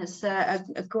 Anne. That's a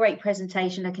great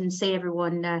presentation. I can see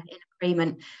everyone in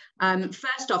agreement.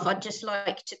 First off, I'd just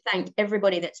like to thank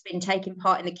everybody that's been taking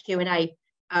part in the Q&A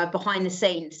behind the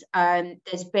scenes.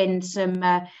 There's been some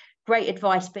great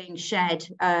advice being shared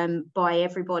by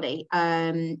everybody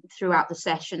throughout the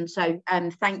session. So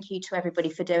thank you to everybody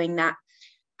for doing that.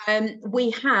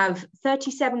 We have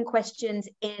 37 questions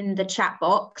in the chat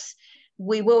box.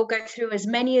 We will go through as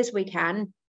many as we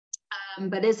can.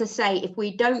 But as I say, if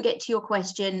we don't get to your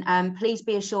question, please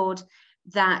be assured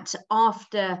that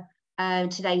after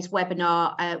today's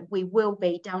webinar, we will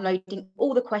be downloading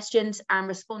all the questions and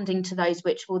responding to those,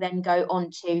 which will then go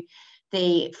on to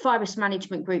the Fire Risk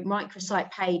Management Group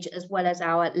microsite page, as well as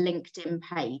our LinkedIn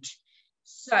page.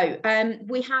 So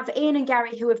we have Ian and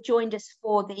Gary who have joined us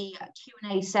for the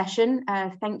Q&A session.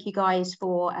 Thank you guys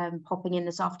for popping in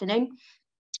this afternoon.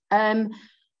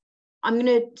 I'm going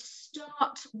to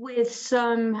start with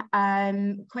some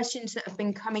questions that have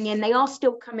been coming in. They are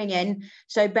still coming in,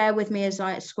 so bear with me as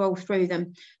I scroll through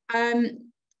them.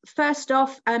 First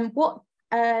off, what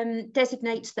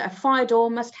designates that a fire door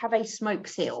must have a smoke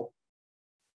seal?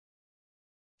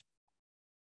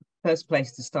 First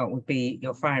place to start would be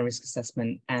your fire risk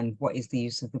assessment and what is the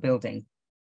use of the building.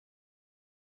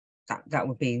 That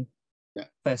would be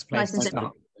first place to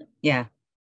start. Yeah,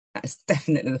 that's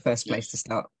definitely the first place to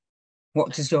start.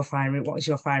 What is your fire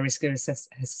risk has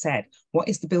said? What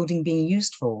is the building being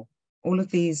used for? All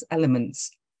of these elements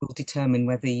will determine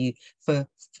whether you, for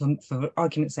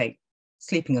argument's sake,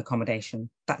 sleeping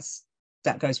accommodation,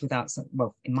 that goes without,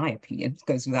 well, in my opinion,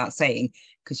 goes without saying,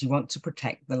 because you want to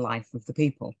protect the life of the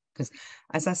people. Because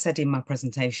as I said in my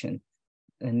presentation,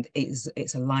 and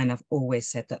it's a line I've always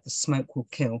said, that the smoke will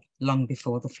kill long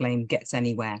before the flame gets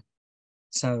anywhere.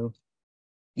 So,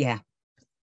 yeah.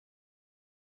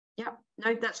 Yeah,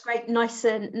 no, that's great. Nice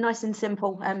and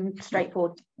simple,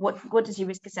 straightforward. What does your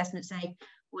risk assessment say?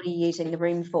 What are you using the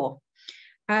room for?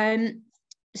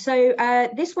 So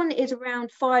this one is around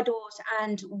fire doors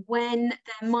and when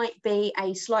there might be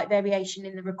a slight variation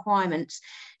in the requirements.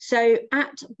 So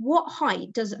at what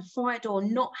height does a fire door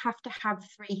not have to have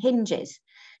 3 hinges?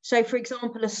 So for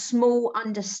example, a small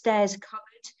understairs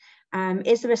cupboard,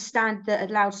 is there a standard that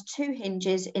allows 2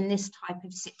 hinges in this type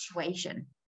of situation?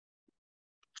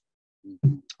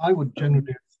 I would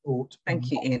generally have thought.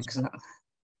 Thank you, Ian.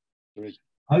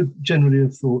 I generally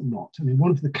have thought not. I mean,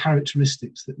 one of the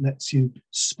characteristics that lets you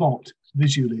spot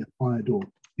visually a fire door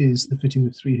is the fitting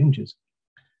of 3 hinges.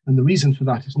 And the reason for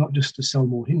that is not just to sell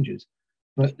more hinges,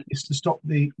 but it's to stop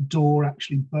the door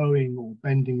actually bowing or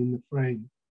bending in the frame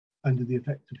under the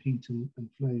effect of heat and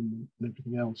flame and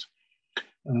everything else.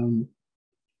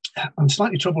 I'm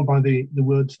slightly troubled by the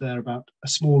words there about a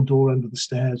small door under the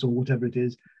stairs or whatever it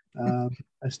is,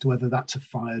 as to whether that's a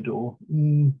fire door.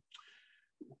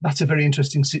 That's a very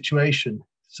interesting situation.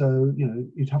 So, you know,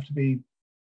 you'd have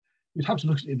to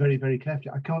look at it very, very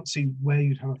carefully. I can't see where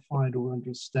you'd have a fire door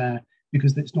under a stair,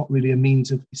 because it's not really a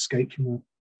means of escape from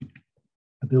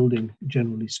a building,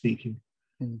 generally speaking.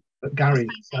 But Gary,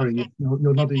 you're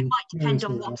nodding. It might depend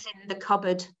on what's in the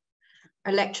cupboard,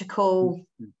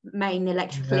 main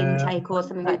electrical intake or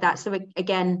something like that. So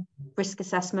again, risk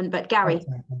assessment. But Gary.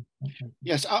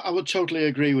 Yes, I would totally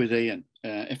agree with Ian.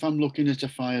 If I'm looking at a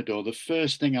fire door, the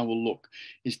first thing I will look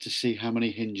is to see how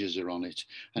many hinges are on it,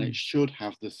 and it should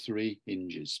have the 3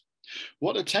 hinges.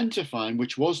 What I tend to find,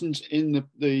 which wasn't in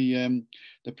the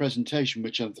presentation,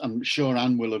 which I'm sure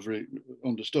Anne will have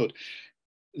understood,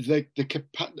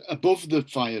 above the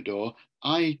fire door,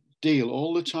 I deal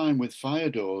all the time with fire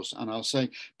doors, and I'll say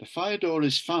the fire door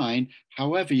is fine,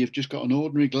 however you've just got an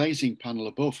ordinary glazing panel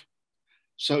above,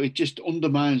 so it just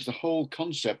undermines the whole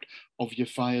concept of your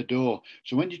fire door.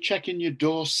 So when you're checking your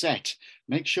door set,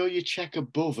 make sure you check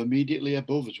immediately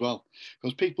above as well,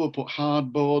 because people will put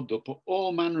hardboard, they'll put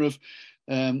all manner of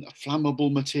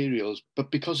flammable materials,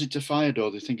 but because it's a fire door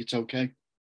they think it's okay.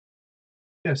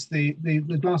 Yes, the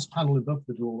glass panel above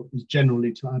the door is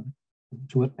generally to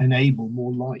enable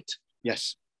more light.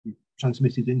 Yes,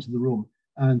 transmitted into the room,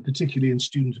 and particularly in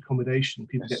student accommodation,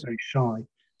 people get very shy,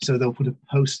 so they'll put a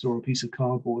poster or a piece of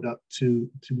cardboard up to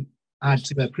add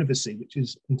to their privacy, which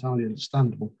is entirely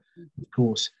understandable, of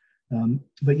course.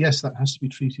 But yes, that has to be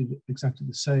treated exactly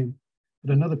the same.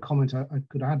 But another comment I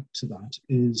could add to that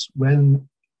is I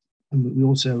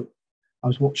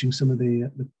was watching some of the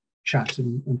chat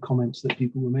and comments that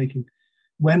people were making.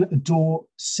 When a door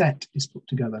set is put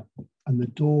together and the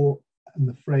door and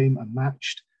the frame are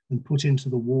matched and put into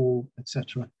the wall,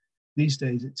 etc., these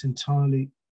days it's entirely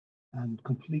and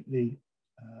completely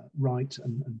right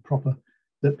and proper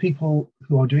that people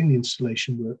who are doing the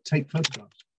installation work take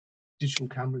photographs. Digital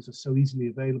cameras are so easily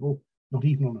available, not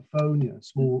even on a phone, you know,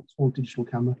 small digital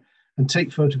camera, and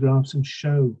take photographs and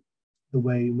show the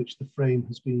way in which the frame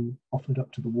has been offered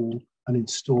up to the wall and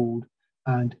installed.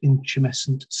 And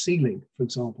intumescent ceiling, for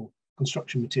example,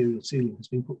 construction material ceiling has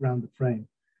been put around the frame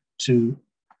to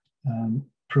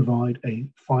provide a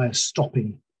fire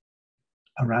stopping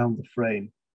around the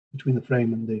frame, between the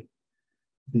frame and the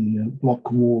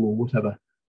block wall or whatever,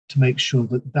 to make sure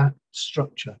that that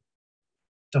structure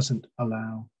doesn't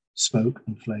allow smoke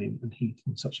and flame and heat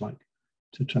and such like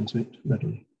to transmit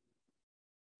readily.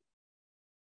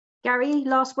 Gary,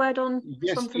 last word on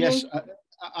this one from you?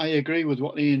 I agree with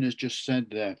what Ian has just said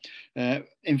there.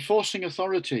 Enforcing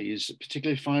authorities,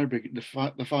 particularly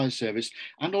the fire service,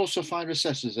 and also fire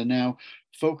assessors, are now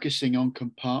focusing on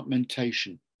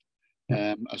compartmentation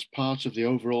as part of the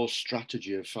overall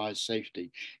strategy of fire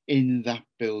safety in that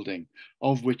building,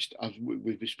 of which, as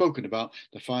we've spoken about,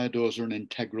 the fire doors are an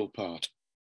integral part.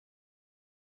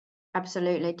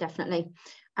 Absolutely, definitely.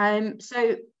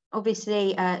 So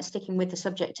obviously sticking with the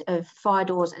subject of fire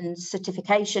doors and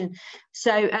certification.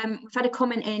 So we've had a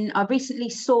comment in, I recently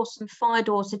saw some fire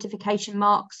door certification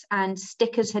marks and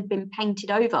stickers had been painted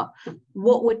over.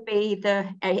 What would be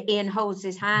Ian holds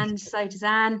his hand, so does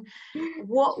Anne.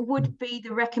 What would be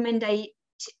the recommended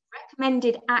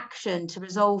action to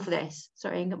resolve this?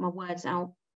 Sorry, I didn't get my words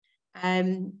out.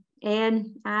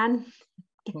 Ian, Anne?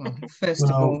 Well, first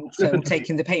of all, so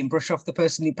taking the paintbrush off the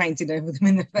person who painted over them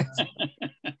in the first.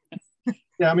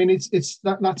 Yeah, I mean,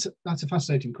 that's a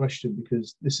fascinating question,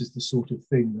 because this is the sort of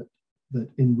thing that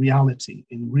in reality,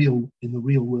 in the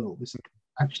real world, this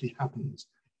actually happens.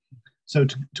 So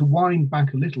to wind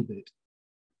back a little bit,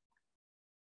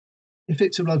 if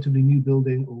it's a relatively new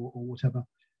building or whatever,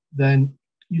 then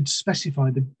you'd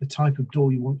specify the type of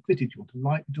door you want fitted. You want a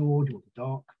light door, do you want a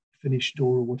dark finished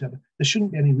door or whatever. There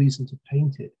shouldn't be any reason to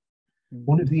paint it.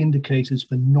 One of the indicators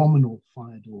for nominal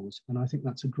fire doors, and I think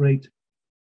that's a great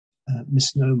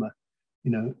misnomer,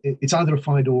 you know, it's either a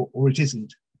fire door or it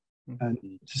isn't. And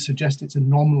to suggest it's a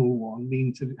nominal one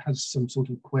means that it has some sort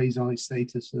of quasi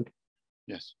status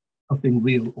of being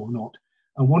real or not.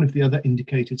 And one of the other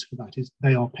indicators for that is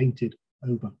they are painted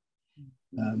over,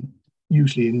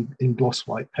 usually in gloss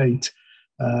white paint,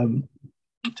 to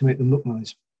make them look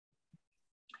nice.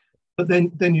 But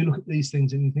then you look at these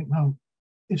things and you think, well,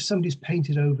 if somebody's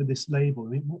painted over this label, I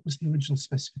mean, what was the original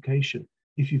specification?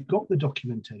 If you've got the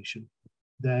documentation,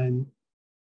 then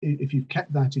if you've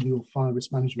kept that in your fire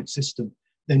risk management system,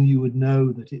 then you would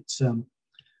know that it's an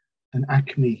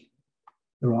Acme,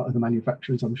 there are other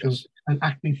manufacturers, I'm sure, an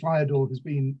Acme fire door has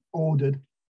been ordered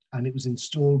and it was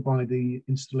installed by the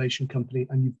installation company,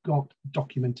 and you've got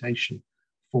documentation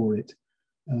for it.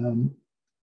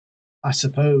 I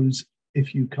suppose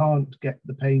if you can't get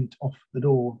the paint off the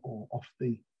door or off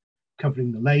the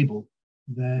covering the label,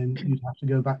 then you'd have to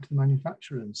go back to the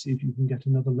manufacturer and see if you can get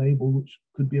another label which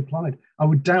could be applied. I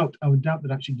would doubt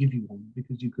they'd actually give you one,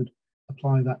 because you could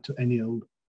apply that to any old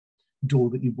door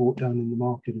that you bought down in the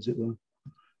market, as it were.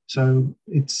 So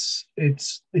it's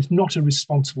not a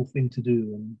responsible thing to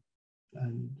do,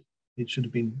 and it should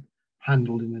have been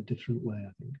handled in a different way,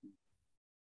 I think.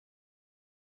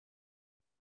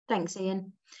 Thanks,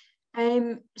 Ian.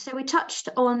 So we touched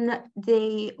on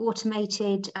the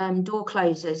automated door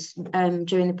closers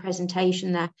during the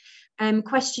presentation there.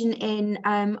 Question in,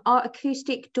 are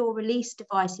acoustic door release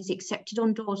devices accepted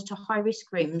on doors to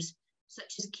high-risk rooms,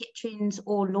 such as kitchens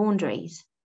or laundries?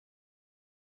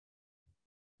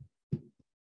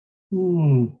 I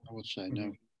would say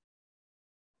no.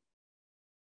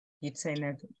 You'd say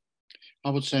no? I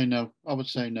would say no. I would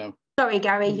say no. Sorry,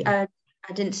 Gary.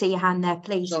 I didn't see your hand there,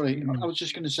 please. Sorry, I was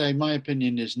just going to say my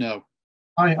opinion is no.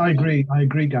 I agree,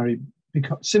 Gary,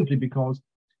 simply because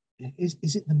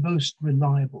is it the most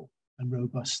reliable and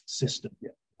robust system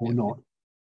or not?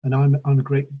 And I'm a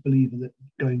great believer that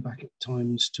going back at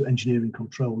times to engineering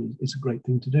control is a great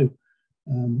thing to do.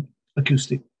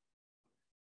 Acoustic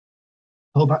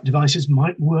pullback devices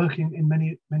might work in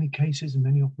many cases, in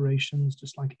many operations,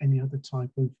 just like any other type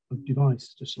of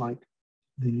device, just like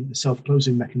the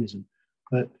self-closing mechanism.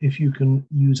 But if you can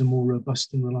use a more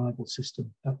robust and reliable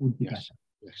system, that would be better.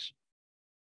 Yes.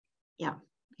 Yeah,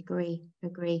 agree.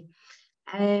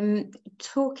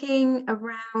 Talking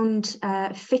around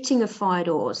fitting of fire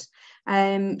doors.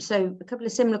 So a couple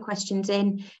of similar questions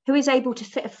in. Who is able to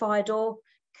fit a fire door?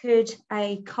 Could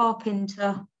a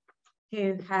carpenter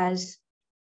who has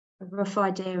a rough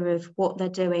idea of what they're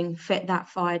doing fit that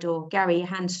fire door? Gary, your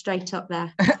hand's straight up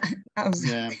there.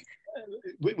 Yeah.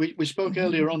 We spoke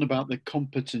earlier on about the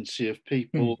competency of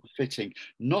people fitting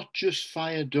not just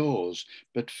fire doors,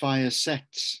 but fire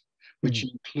sets, which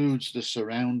includes the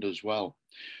surround as well.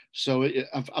 So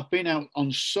I've been out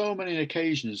on so many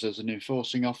occasions as an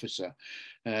enforcing officer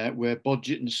where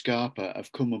Bodgett and Scarpa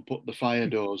have come and put the fire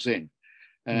doors in,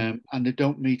 and they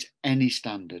don't meet any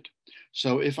standard.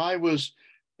 So if I was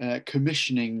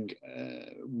commissioning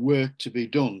work to be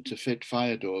done to fit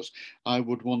fire doors, I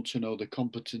would want to know the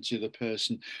competency of the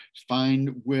person,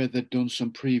 find where they've done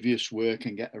some previous work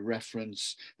and get a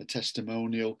reference, a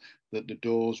testimonial that the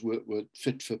doors were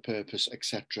fit for purpose,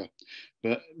 etc.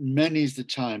 But many's the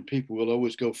time people will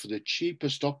always go for the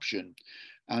cheapest option,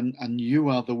 and you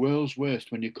are the world's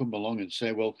worst when you come along and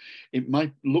say, well, it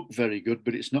might look very good,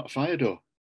 but it's not a fire door.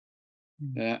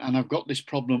 And I've got this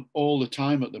problem all the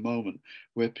time at the moment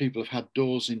where people have had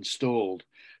doors installed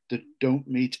that don't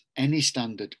meet any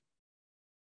standard.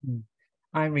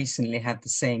 I recently had the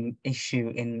same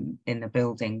issue in a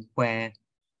building where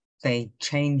they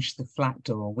changed the flat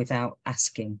door without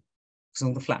asking, because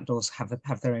all the flat doors have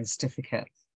their own certificate.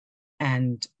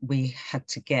 And we had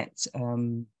to get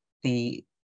the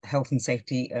health and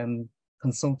safety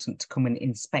consultant to come and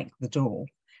inspect the door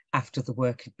after the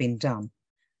work had been done.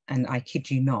 And I kid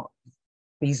you not,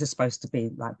 these are supposed to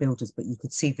be like builders, but you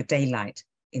could see the daylight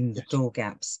in the door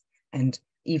gaps. And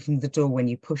even the door, when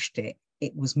you pushed it,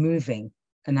 it was moving.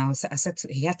 And I said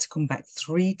he had to come back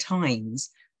 3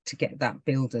 times to get that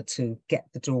builder to get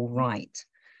the door right.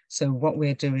 So what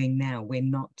we're doing now, we're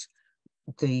not,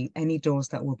 any doors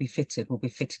that will be fitted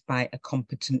by a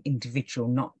competent individual,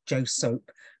 not Joe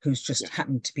Soap, who's just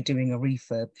happened to be doing a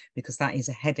refurb, because that is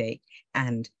a headache.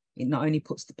 And it not only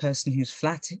puts the person whose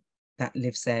flat that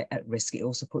lives there at risk, it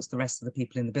also puts the rest of the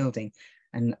people in the building.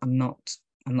 And I'm not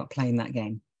playing that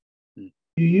game. You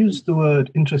used the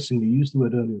word, interestingly, you used the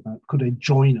word earlier about could a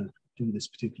joiner do this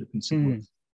particular piece of work?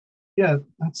 Yeah,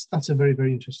 that's a very,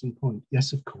 very interesting point.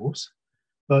 Yes, of course.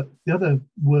 But the other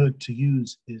word to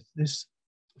use is this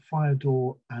fire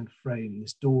door and frame,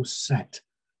 this door set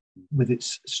with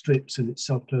its strips and its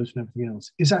self-close and everything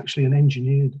else, is actually an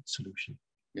engineered solution.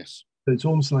 Yes. So it's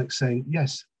almost like saying,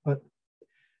 yes, but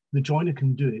the joiner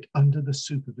can do it under the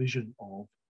supervision of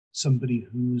somebody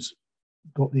who's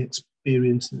got the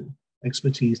experience and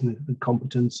expertise and the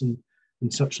competence and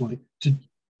such like to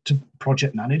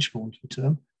project manage, for want of a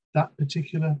term, that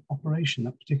particular operation,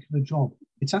 that particular job.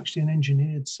 It's actually an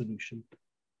engineered solution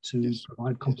to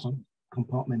provide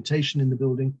compartmentation in the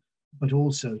building, but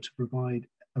also to provide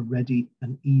a ready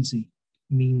and easy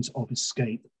means of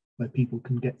escape where people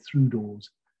can get through doors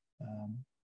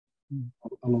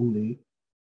along the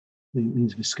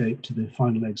means of escape to the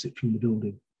final exit from the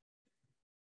building.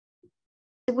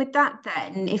 With that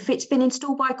then, if it's been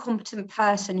installed by a competent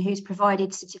person who's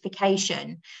provided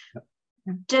certification,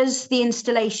 does the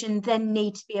installation then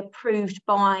need to be approved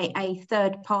by a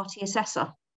third-party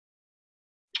assessor?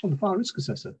 On the fire risk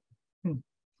assessor.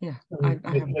 Yeah, I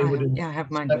have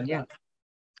mine done, yeah.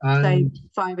 And so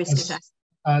fire risk assessor.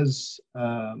 As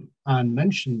Anne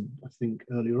mentioned, I think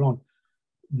earlier on,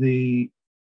 the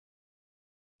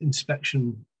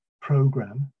inspection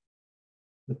program,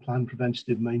 the planned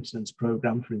preventative maintenance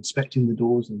program for inspecting the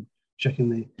doors and checking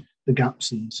the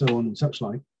gaps and so on and such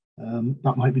like,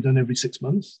 that might be done every 6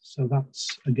 months. So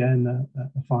that's again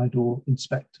a fire door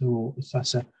inspector or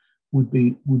assessor would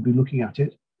be looking at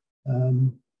it.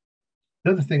 The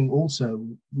other thing also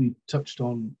we touched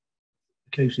on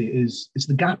occasionally is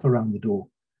the gap around the door.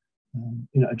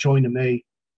 A joiner may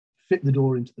fit the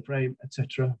door into the frame,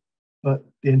 etc., but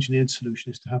the engineered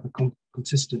solution is to have a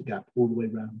consistent gap all the way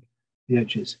around the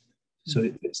edges, so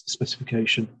it fits the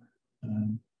specification.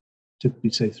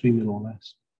 Typically, say 3 mil or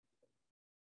less.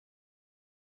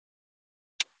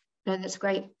 No, that's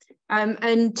great.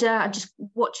 And just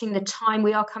watching the time,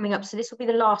 we are coming up, so this will be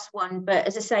the last one. But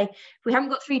as I say, if we haven't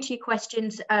got through to your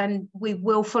questions, we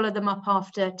will follow them up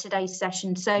after today's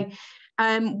session. So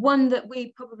one that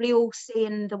we probably all see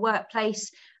in the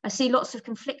workplace, I see lots of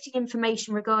conflicting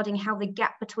information regarding how the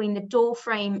gap between the door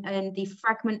frame and the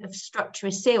fragment of structure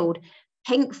is sealed.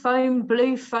 Pink foam,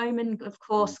 blue foam, and of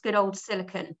course, good old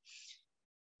silicone.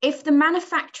 If the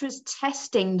manufacturer's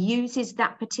testing uses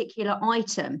that particular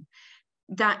item,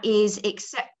 is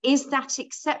that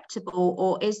acceptable,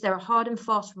 or is there a hard and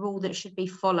fast rule that should be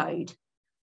followed?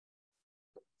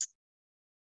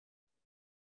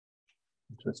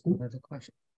 Interesting. Another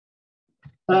question.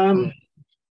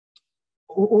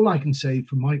 All I can say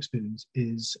from my experience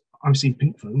is I've seen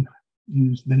pink foam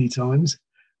used many times.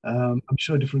 I'm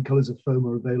sure different colours of foam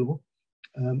are available,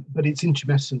 but it's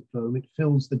intumescent foam. It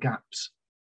fills the gaps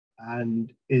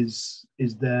and is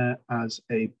there as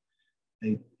a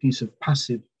piece of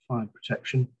passive fire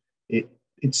protection.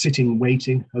 It's sitting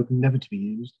waiting, hoping never to be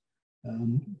used,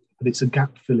 but it's a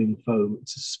gap filling foam.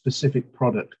 It's a specific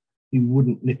product. You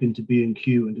wouldn't nip into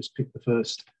B&Q and just pick the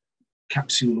first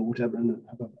capsule or whatever and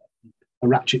have a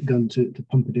ratchet gun to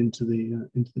pump it into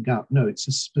the gap. No, it's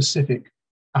a specific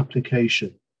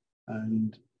application.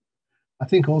 And I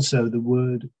think also the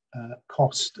word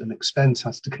cost and expense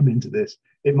has to come into this.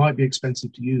 It might be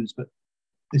expensive to use, but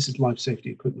this is life safety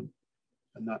equipment,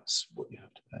 and that's what you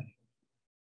have to pay.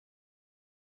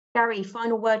 Gary,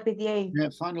 final word with you. Yeah,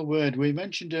 final word. We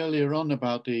mentioned earlier on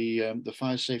about the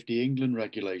Fire Safety England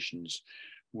regulations,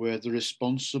 where the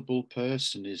responsible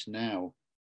person is now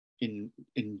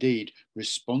indeed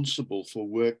responsible for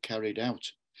work carried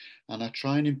out. And I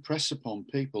try and impress upon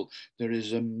people there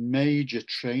is a major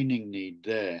training need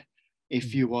there.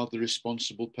 If you are the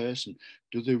responsible person,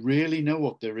 do they really know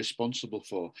what they're responsible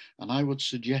for? And I would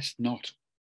suggest not.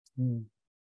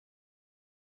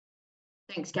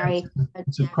 Thanks, Gary.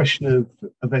 It's a question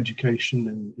of education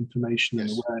and information and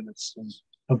awareness and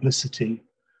publicity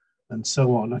and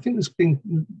so on. I think there's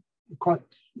been quite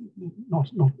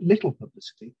not little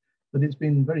publicity, but it's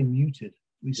been very muted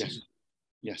recently.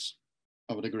 Yes,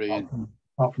 I would agree.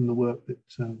 Apart from the work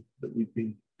that we've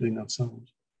been doing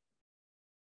ourselves.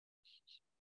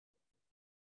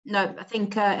 No, I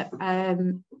think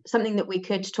something that we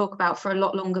could talk about for a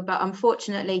lot longer, but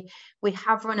unfortunately we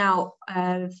have run out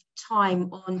of time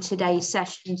on today's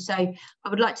session. So I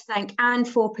would like to thank Anne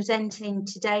for presenting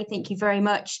today. Thank you very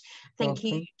much. Thank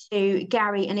you to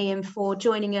Gary and Ian for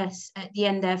joining us at the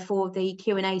end there for the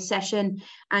Q&A session.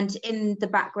 And in the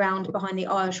background behind the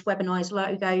IOSH Webinars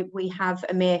logo, we have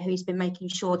Amir, who's been making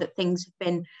sure that things have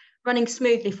been running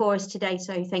smoothly for us today.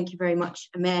 So thank you very much,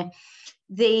 Amir.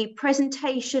 The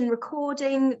presentation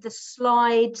recording, the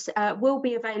slides will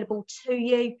be available to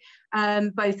you,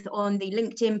 both on the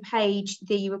LinkedIn page,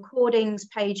 the recordings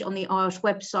page on the IOSH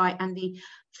website, and the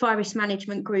Fire Risk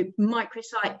Management Group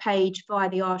microsite page via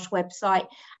the IOSH website,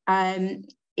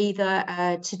 either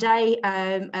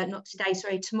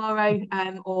tomorrow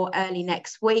or early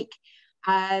next week.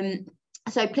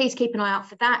 So please keep an eye out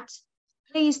for that.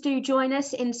 Please do join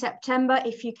us in September,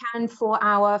 if you can, for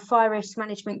our Fire Risk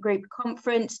Management Group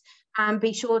conference, and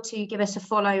be sure to give us a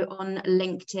follow on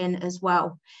LinkedIn as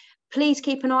well. Please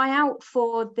keep an eye out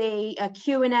for the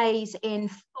Q&As in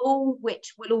full,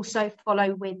 which will also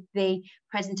follow with the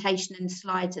presentation and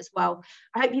slides as well.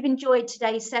 I hope you've enjoyed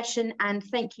today's session, and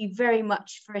thank you very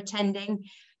much for attending.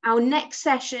 Our next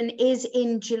session is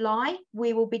in July.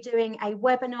 We will be doing a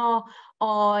webinar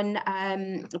on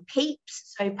PEEPs,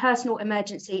 so personal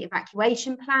emergency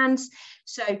evacuation plans.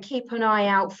 So keep an eye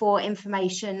out for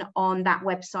information on that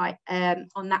website,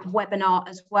 on that webinar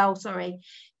as well, sorry.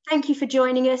 Thank you for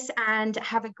joining us and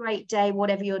have a great day,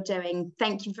 whatever you're doing.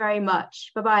 Thank you very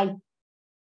much. Bye-bye.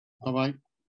 Bye-bye.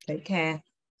 Take care.